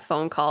 about that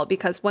phone call,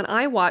 because when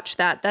I watched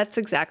that, that's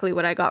exactly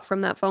what I got from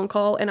that phone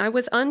call. And I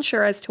was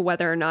unsure as to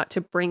whether or not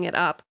to bring it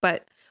up.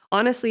 But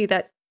honestly,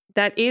 that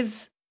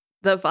is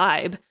the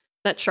vibe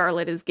that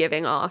Charlotte is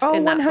giving off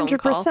in that 100%. Phone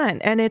call.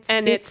 And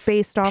it's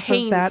based off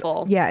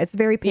painful. of that. Yeah, it's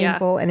very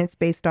painful. And it's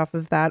based off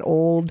of that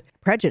old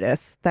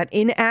prejudice, that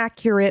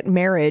inaccurate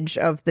marriage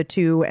of the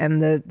two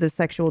and the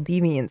sexual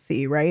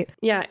deviancy, right?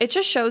 Yeah, it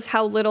just shows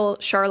how little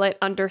Charlotte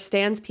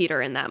understands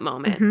Peter in that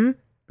moment.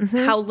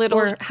 How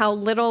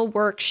little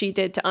work she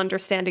did to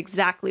understand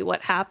exactly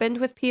what happened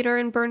with Peter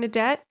and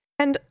Bernadette.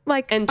 And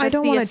like, I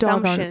don't want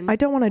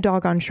to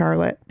dog on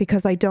Charlotte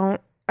because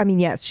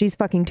yes, she's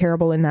fucking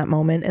terrible in that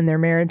moment and their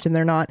marriage,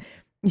 and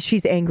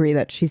she's angry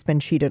that she's been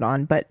cheated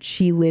on, but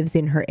she lives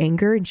in her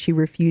anger and she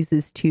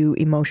refuses to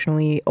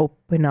emotionally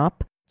open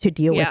up to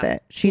deal with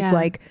it. She's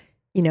like,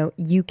 you know,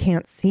 you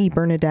can't see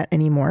Bernadette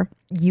anymore.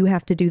 You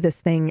have to do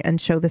this thing and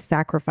show the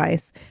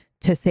sacrifice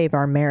to save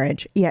our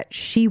marriage. Yet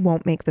she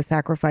won't make the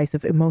sacrifice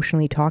of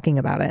emotionally talking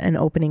about it and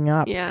opening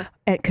up. Yeah.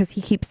 Because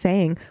he keeps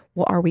saying,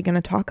 well, are we going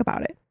to talk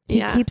about it?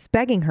 He keeps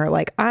begging her,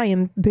 like, I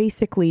am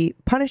basically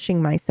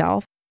punishing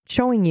myself,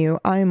 showing you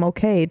I am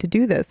okay to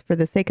do this for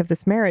the sake of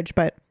this marriage,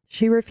 but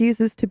she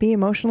refuses to be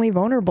emotionally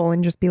vulnerable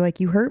and just be like,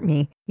 you hurt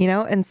me, you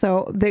know? And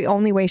so the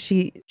only way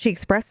she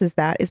expresses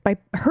that is by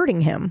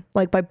hurting him,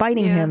 like by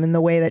biting him in the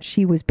way that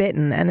she was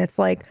bitten. And it's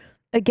like,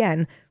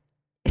 again,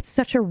 it's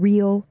such a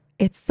real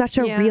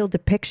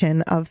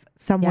depiction of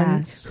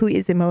someone who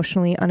is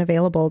emotionally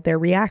unavailable, their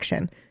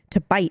reaction to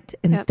bite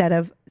instead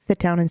of sit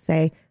down and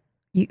say,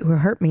 you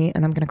hurt me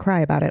and I'm going to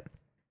cry about it.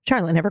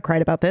 Charlotte never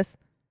cried about this.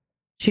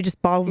 She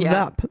just bottled it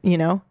up, you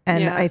know?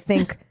 And I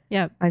think,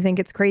 I think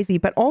it's crazy.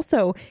 But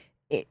also,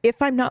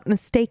 if I'm not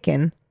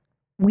mistaken,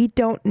 we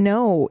don't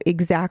know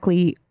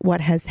exactly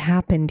what has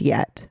happened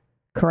yet,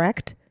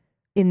 correct?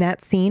 In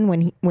that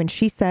scene when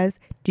she says,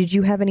 did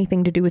you have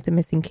anything to do with the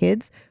missing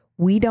kids?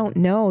 We don't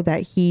know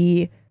that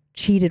he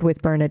cheated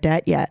with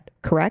Bernadette yet,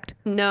 correct?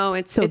 No,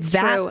 it's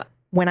true.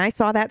 When I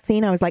saw that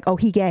scene, I was like, oh,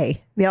 he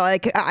gay. You know,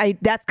 like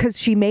that's because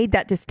she made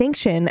that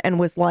distinction and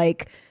was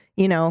like,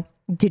 you know,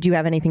 did you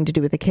have anything to do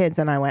with the kids?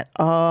 And I went,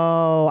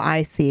 oh,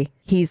 I see.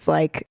 He's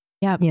like,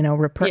 you know,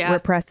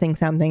 repressing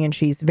something and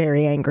she's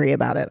very angry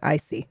about it. I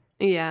see.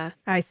 Yeah.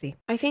 I see.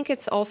 I think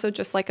it's also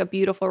just like a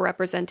beautiful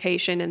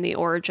representation in the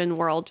origin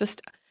world.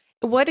 Just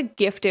what a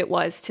gift it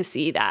was to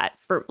see that.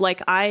 For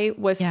like, I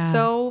was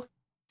so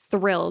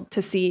thrilled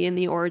to see in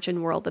the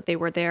origin world that they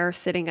were there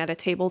sitting at a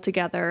table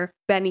together.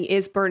 Benny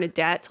is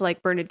Bernadette.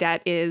 Like,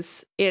 Bernadette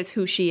is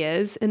who she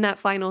is in that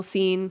final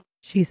scene.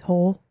 She's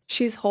whole.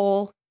 She's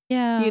whole.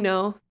 Yeah. You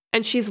know,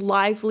 and she's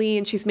lively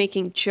and she's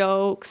making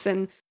jokes,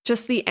 and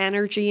just the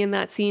energy in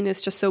that scene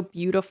is just so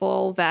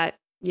beautiful that,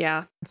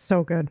 yeah. It's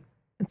so good.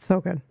 It's so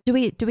good. Do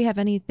we have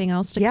anything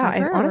else to Yeah,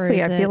 cover? honestly, or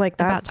is I feel it like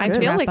that's about time I to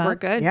feel wrap like we're up?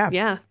 good. Yeah.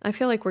 Yeah. I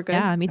feel like we're good.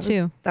 Yeah, me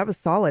too. That was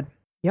solid.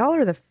 Y'all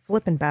are the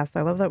flippin' best.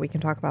 I love that we can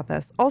talk about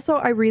this. Also,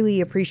 I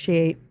really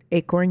appreciate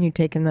Acorn, you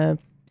taking the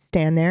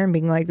stand there and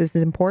being like, this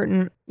is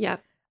important. Yeah.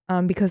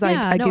 Because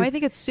Yeah, I I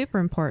think it's super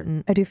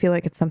important. I do feel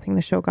like it's something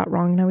the show got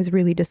wrong. And I was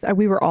really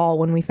we were all,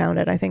 when we found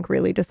it, I think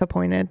really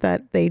disappointed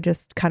that they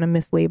just kind of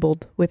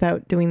mislabeled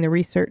without doing the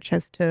research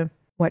as to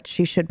what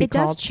she should be It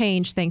called. does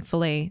change,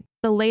 thankfully.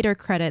 The later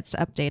credits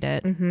update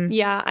it. Mm-hmm.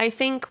 Yeah, I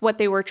think what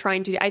they were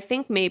trying to do, I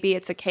think maybe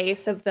it's a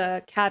case of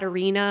the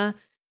Katerina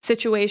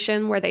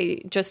situation where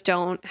they just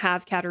don't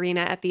have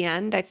Katerina at the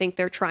end. I think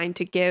they're trying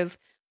to give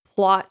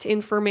plot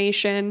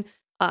information.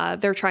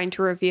 They're trying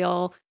to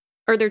reveal,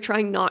 or they're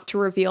trying not to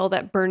reveal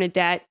that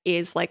Bernadette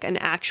is like an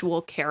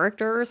actual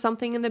character or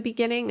something in the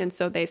beginning. And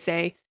so they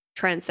say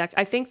transex.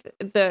 I think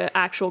the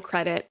actual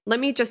credit, let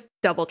me just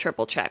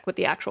triple check what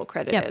the actual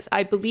credit is.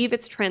 I believe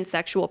it's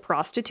transsexual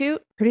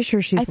prostitute. Pretty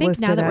sure she's I think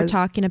listed now that we're as-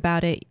 talking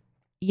about it,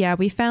 yeah,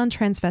 we found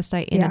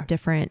transvestite in Yeah. a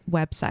different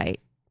website.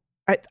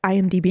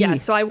 IMDb. Yeah,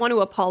 so I want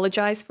to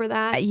apologize for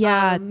that.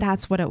 Yeah,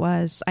 that's what it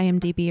was.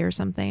 IMDb or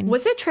something.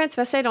 Was it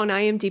transvestite on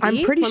IMDb?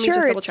 I'm pretty Let me just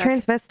sure double it's check.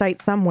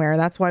 transvestite somewhere.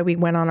 That's why we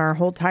went on our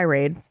whole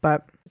tirade,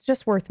 but it's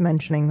just worth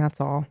mentioning.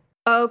 That's all.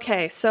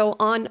 Okay, so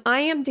on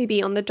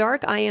IMDb, on the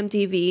dark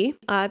IMDb,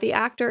 the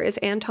actor is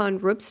Anton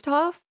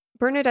Rubstov.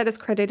 Bernadette is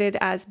credited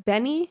as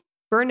Benny,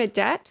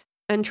 Bernadette,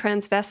 and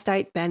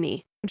transvestite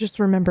Benny. Just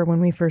remember when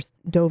we first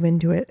dove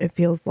into it, it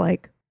feels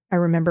like I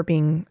remember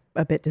being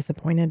a bit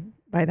disappointed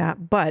by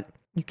that, but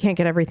you can't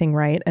get everything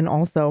right. And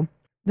also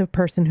the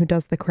person who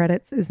does the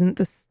credits isn't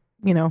this,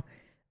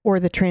 or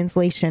the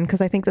translation,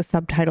 because I think the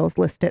subtitles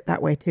list it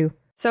that way too.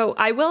 So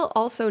I will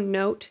also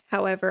note,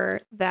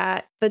 however,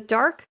 that the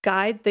Dark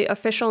Guide, the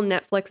official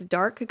Netflix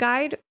Dark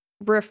Guide,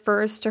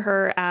 refers to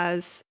her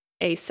as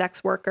a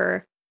sex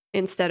worker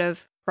instead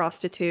of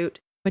prostitute.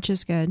 Which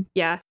is good.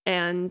 Yeah.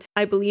 And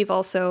I believe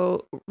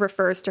also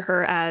refers to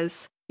her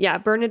as,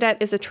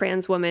 Bernadette is a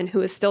trans woman who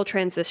is still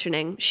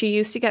transitioning. She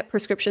used to get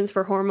prescriptions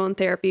for hormone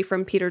therapy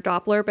from Peter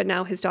Doppler, but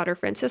now his daughter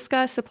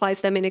Francisca supplies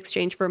them in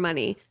exchange for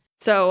money.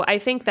 So I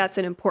think that's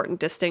an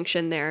important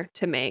distinction there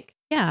to make.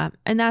 Yeah,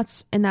 and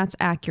that's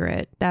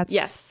accurate. That's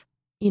yes.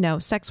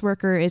 Sex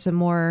worker is a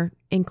more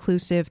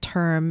inclusive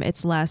term.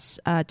 It's less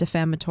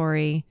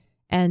defamatory,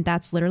 and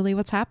that's literally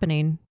what's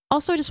happening.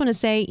 Also, I just want to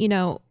say,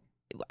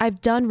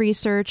 I've done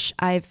research.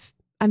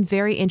 I'm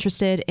very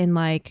interested in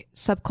like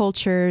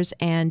subcultures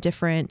and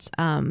different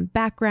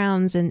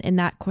backgrounds and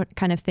that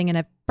kind of thing. And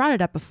I've brought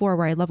it up before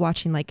where I love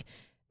watching like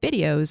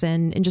videos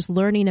and just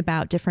learning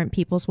about different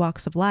people's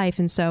walks of life.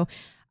 And so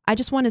I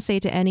just want to say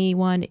to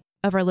anyone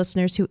of our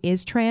listeners who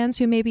is trans,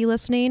 who may be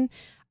listening,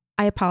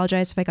 I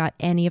apologize if I got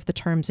any of the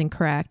terms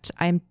incorrect.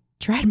 I'm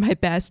tried my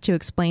best to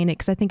explain it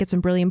because I think it's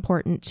really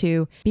important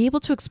to be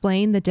able to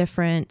explain the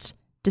different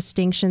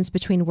distinctions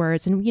between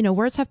words. And,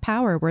 words have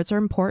power. Words are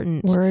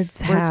important. Words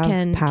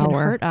can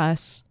power. hurt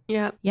us.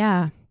 Yeah.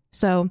 Yeah.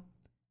 So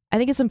I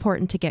think it's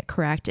important to get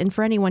correct. And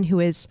for anyone who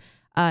is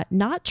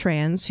not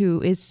trans,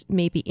 who is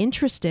maybe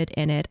interested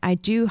in it, I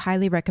do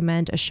highly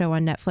recommend a show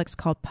on Netflix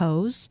called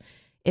Pose.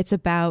 It's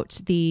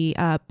about the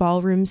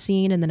ballroom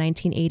scene in the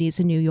 1980s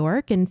in New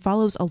York and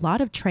follows a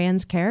lot of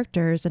trans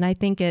characters. And I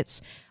think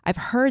I've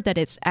heard that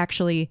it's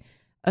actually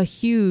a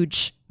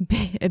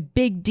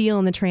big deal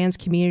in the trans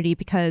community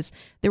because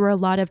there were a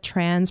lot of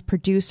trans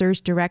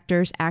producers,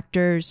 directors,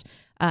 actors,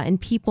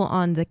 and people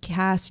on the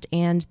cast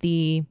and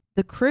the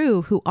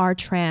crew who are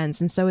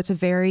trans. And so it's a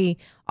very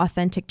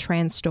authentic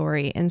trans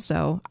story. And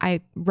so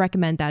I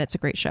recommend that. It's a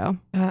great show.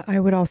 I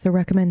would also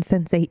recommend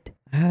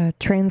Sense8,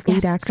 trans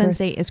lead actress.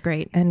 Sense8 is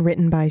great. And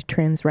written by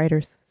trans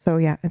writers. So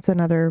yeah, it's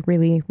another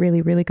really,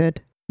 really, really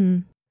good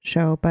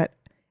show. But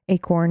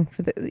Acorn,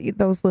 for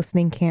those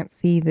listening can't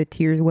see the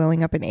tears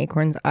welling up in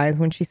Acorn's eyes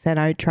when she said,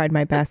 I tried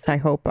my best. I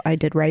hope I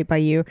did right by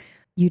you.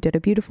 You did a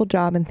beautiful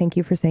job and thank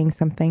you for saying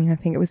something. I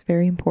think it was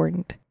very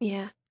important.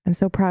 Yeah. I'm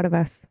so proud of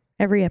us.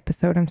 Every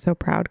episode, I'm so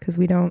proud because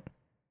we don't,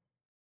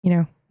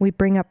 we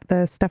bring up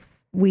the stuff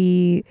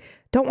we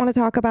don't want to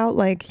talk about,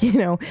 like,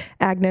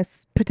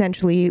 Agnes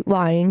potentially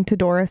lying to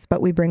Doris,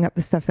 but we bring up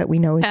the stuff that we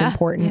know is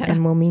important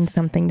and will mean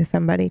something to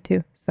somebody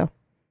too. So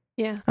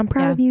yeah, I'm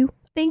proud of you.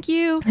 Thank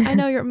you. I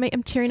know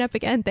I'm tearing up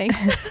again.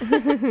 Thanks.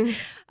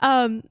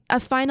 A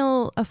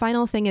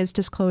final thing is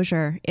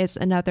Disclosure. It's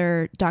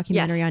another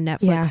documentary on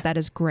Netflix that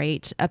is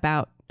great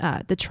about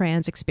the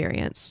trans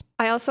experience.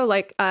 I also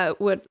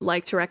would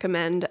like to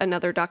recommend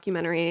another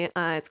documentary.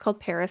 It's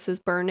called Paris is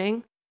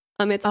Burning.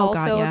 It's Oh,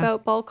 also God, yeah.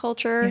 about ball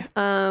culture.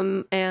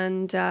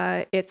 And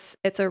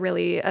it's a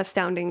really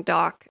astounding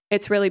doc.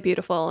 It's really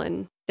beautiful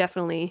and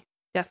definitely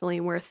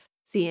worth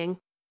seeing.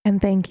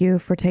 And thank you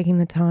for taking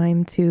the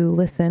time to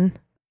listen.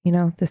 You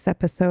know, this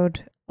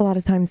episode, a lot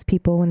of times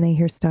people, when they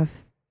hear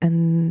stuff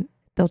and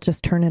they'll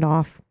just turn it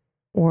off,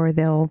 or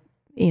they'll,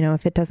 you know,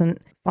 if it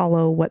doesn't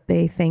follow what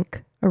they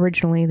think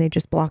originally, they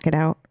just block it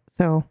out.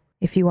 So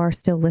if you are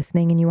still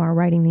listening and you are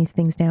writing these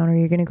things down, or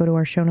you're going to go to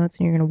our show notes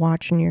and you're going to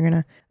watch and you're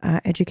going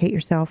to educate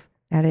yourself,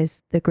 that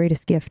is the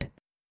greatest gift.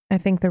 I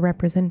think the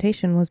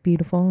representation was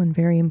beautiful and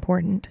very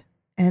important.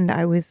 And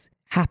I was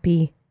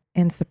happy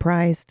and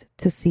surprised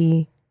to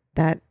see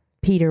that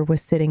Peter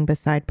was sitting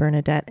beside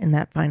Bernadette in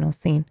that final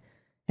scene.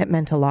 It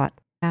meant a lot.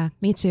 Yeah,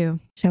 me too.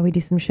 Shall we do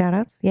some shout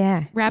outs?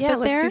 Yeah. Wrap it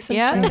let's there. do some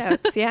Yeah.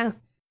 shout-outs. Yeah.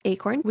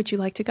 Acorn, would you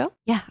like to go?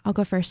 Yeah, I'll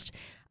go first.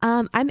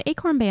 I'm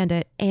Acorn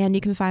Bandit, and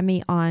you can find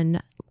me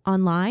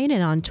online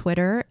and on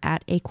Twitter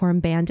at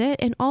Acorn Bandit,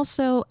 and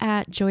also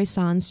at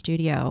Joyson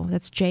Studio.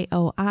 That's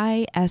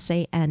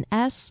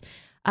JOISANS.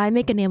 I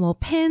make enamel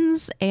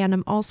pins, and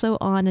I'm also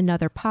on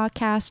another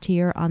podcast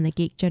here on the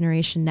Geek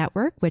Generation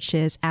Network, which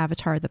is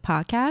Avatar the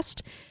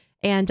Podcast.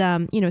 And,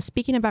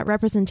 speaking about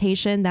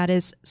representation, that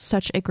is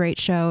such a great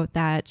show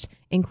that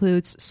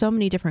includes so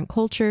many different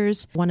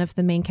cultures. One of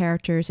the main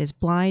characters is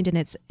blind, and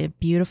it's a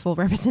beautiful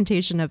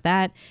representation of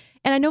that.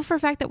 And I know for a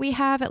fact that we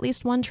have at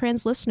least one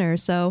trans listener.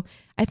 So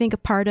I think a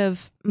part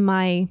of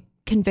my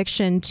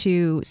conviction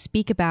to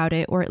speak about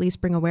it, or at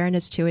least bring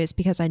awareness to it, is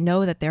because I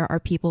know that there are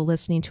people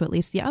listening to at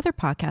least the other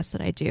podcasts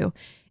that I do.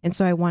 And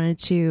so I wanted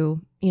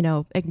to,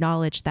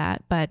 acknowledge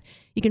that. But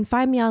you can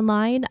find me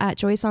online at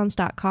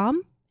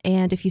joysons.com.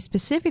 And if you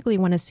specifically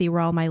want to see where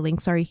all my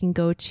links are, you can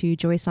go to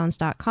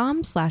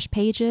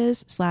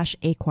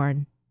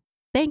joysons.com/pages/acorn.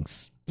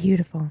 Thanks.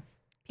 Beautiful.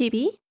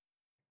 PB?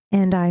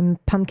 And I'm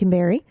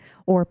Pumpkinberry,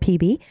 or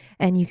PB,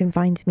 and you can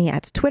find me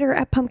at Twitter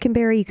at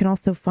Pumpkinberry. You can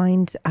also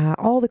find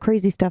all the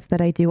crazy stuff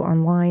that I do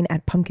online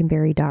at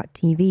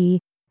pumpkinberry.tv.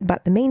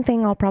 But the main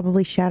thing I'll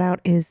probably shout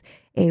out is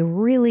a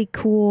really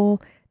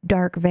cool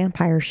dark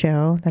vampire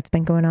show that's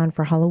been going on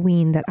for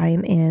Halloween that I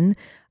am in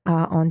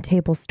on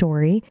Table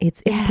Story.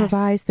 It's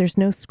improvised, there's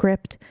no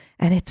script,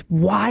 and it's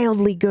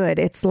wildly good.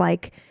 It's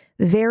like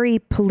very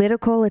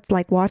political. It's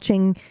like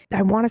watching,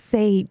 I want to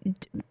say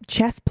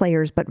chess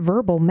players, but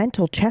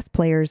mental chess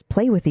players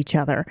play with each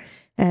other.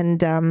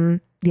 And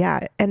and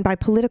by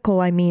political,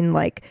 I mean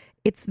like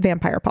it's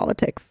vampire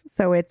politics.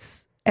 So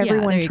it's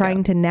everyone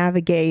trying to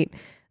navigate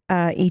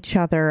each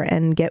other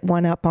and get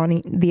one up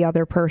on the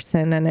other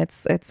person. And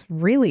it's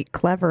really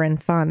clever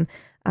and fun.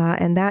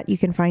 And that you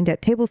can find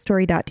at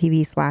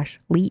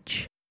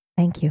tablestory.tv/leech.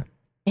 Thank you.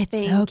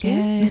 It's so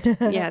good.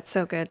 Yeah, it's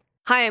so good.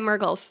 Hi, I'm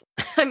Murgles.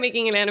 I'm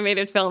making an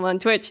animated film on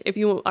Twitch. If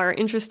you are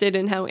interested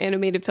in how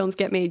animated films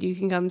get made, you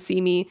can come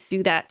see me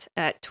do that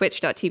at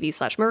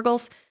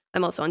twitch.tv/Murgles.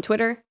 I'm also on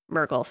Twitter,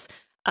 Murgles.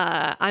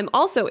 I'm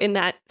also in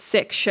that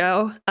sick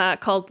show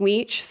called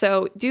Leech.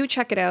 So do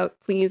check it out,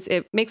 please.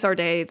 It makes our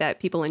day that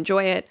people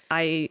enjoy it.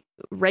 I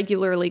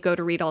regularly go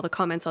to read all the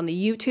comments on the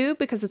YouTube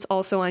because it's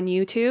also on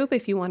YouTube.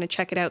 If you want to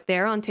check it out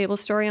there on Table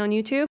Story on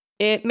YouTube,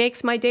 it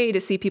makes my day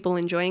to see people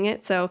enjoying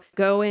it. So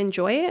go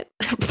enjoy it.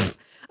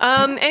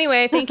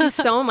 Anyway, thank you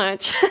so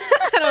much.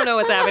 I don't know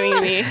what's happening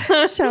to me.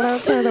 Shout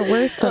outs are the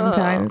worst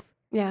sometimes.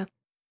 Yeah.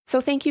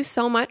 So thank you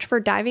so much for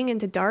diving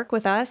into Dark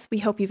with us. We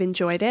hope you've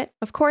enjoyed it.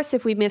 Of course,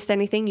 if we missed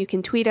anything, you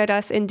can tweet at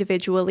us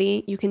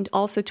individually. You can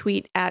also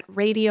tweet at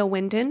Radio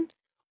Winden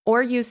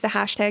or use the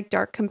hashtag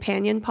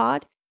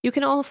DarkCompanionPod. You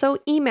can also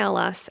email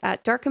us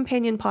at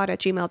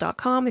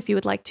darkcompanionpod@gmail.com if you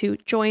would like to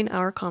join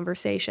our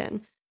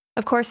conversation.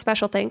 Of course,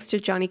 special thanks to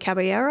Johnny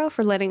Caballero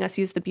for letting us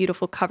use the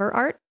beautiful cover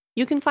art.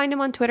 You can find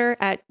him on Twitter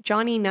at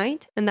Johnny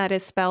Knight, and that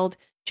is spelled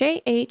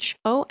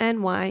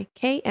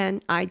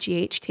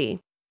JHONYKNIGHT.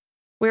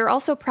 We are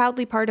also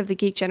proudly part of the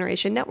Geek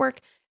Generation Network,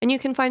 and you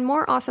can find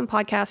more awesome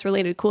podcasts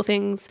related to cool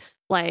things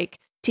like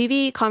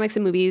TV, comics,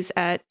 and movies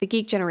at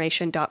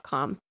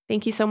thegeekgeneration.com.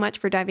 Thank you so much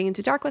for diving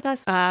into Dark with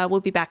us. We'll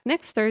be back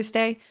next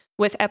Thursday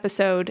with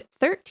episode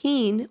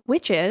 13,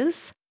 which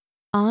is...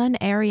 On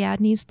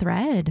Ariadne's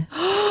Thread.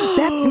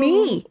 That's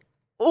me.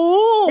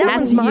 Oh,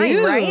 that was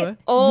mine, right?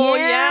 Oh,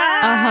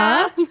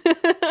 yeah.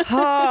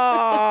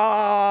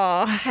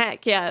 Oh,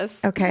 heck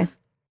yes. Okay.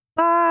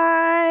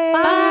 Bye.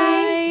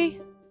 Bye.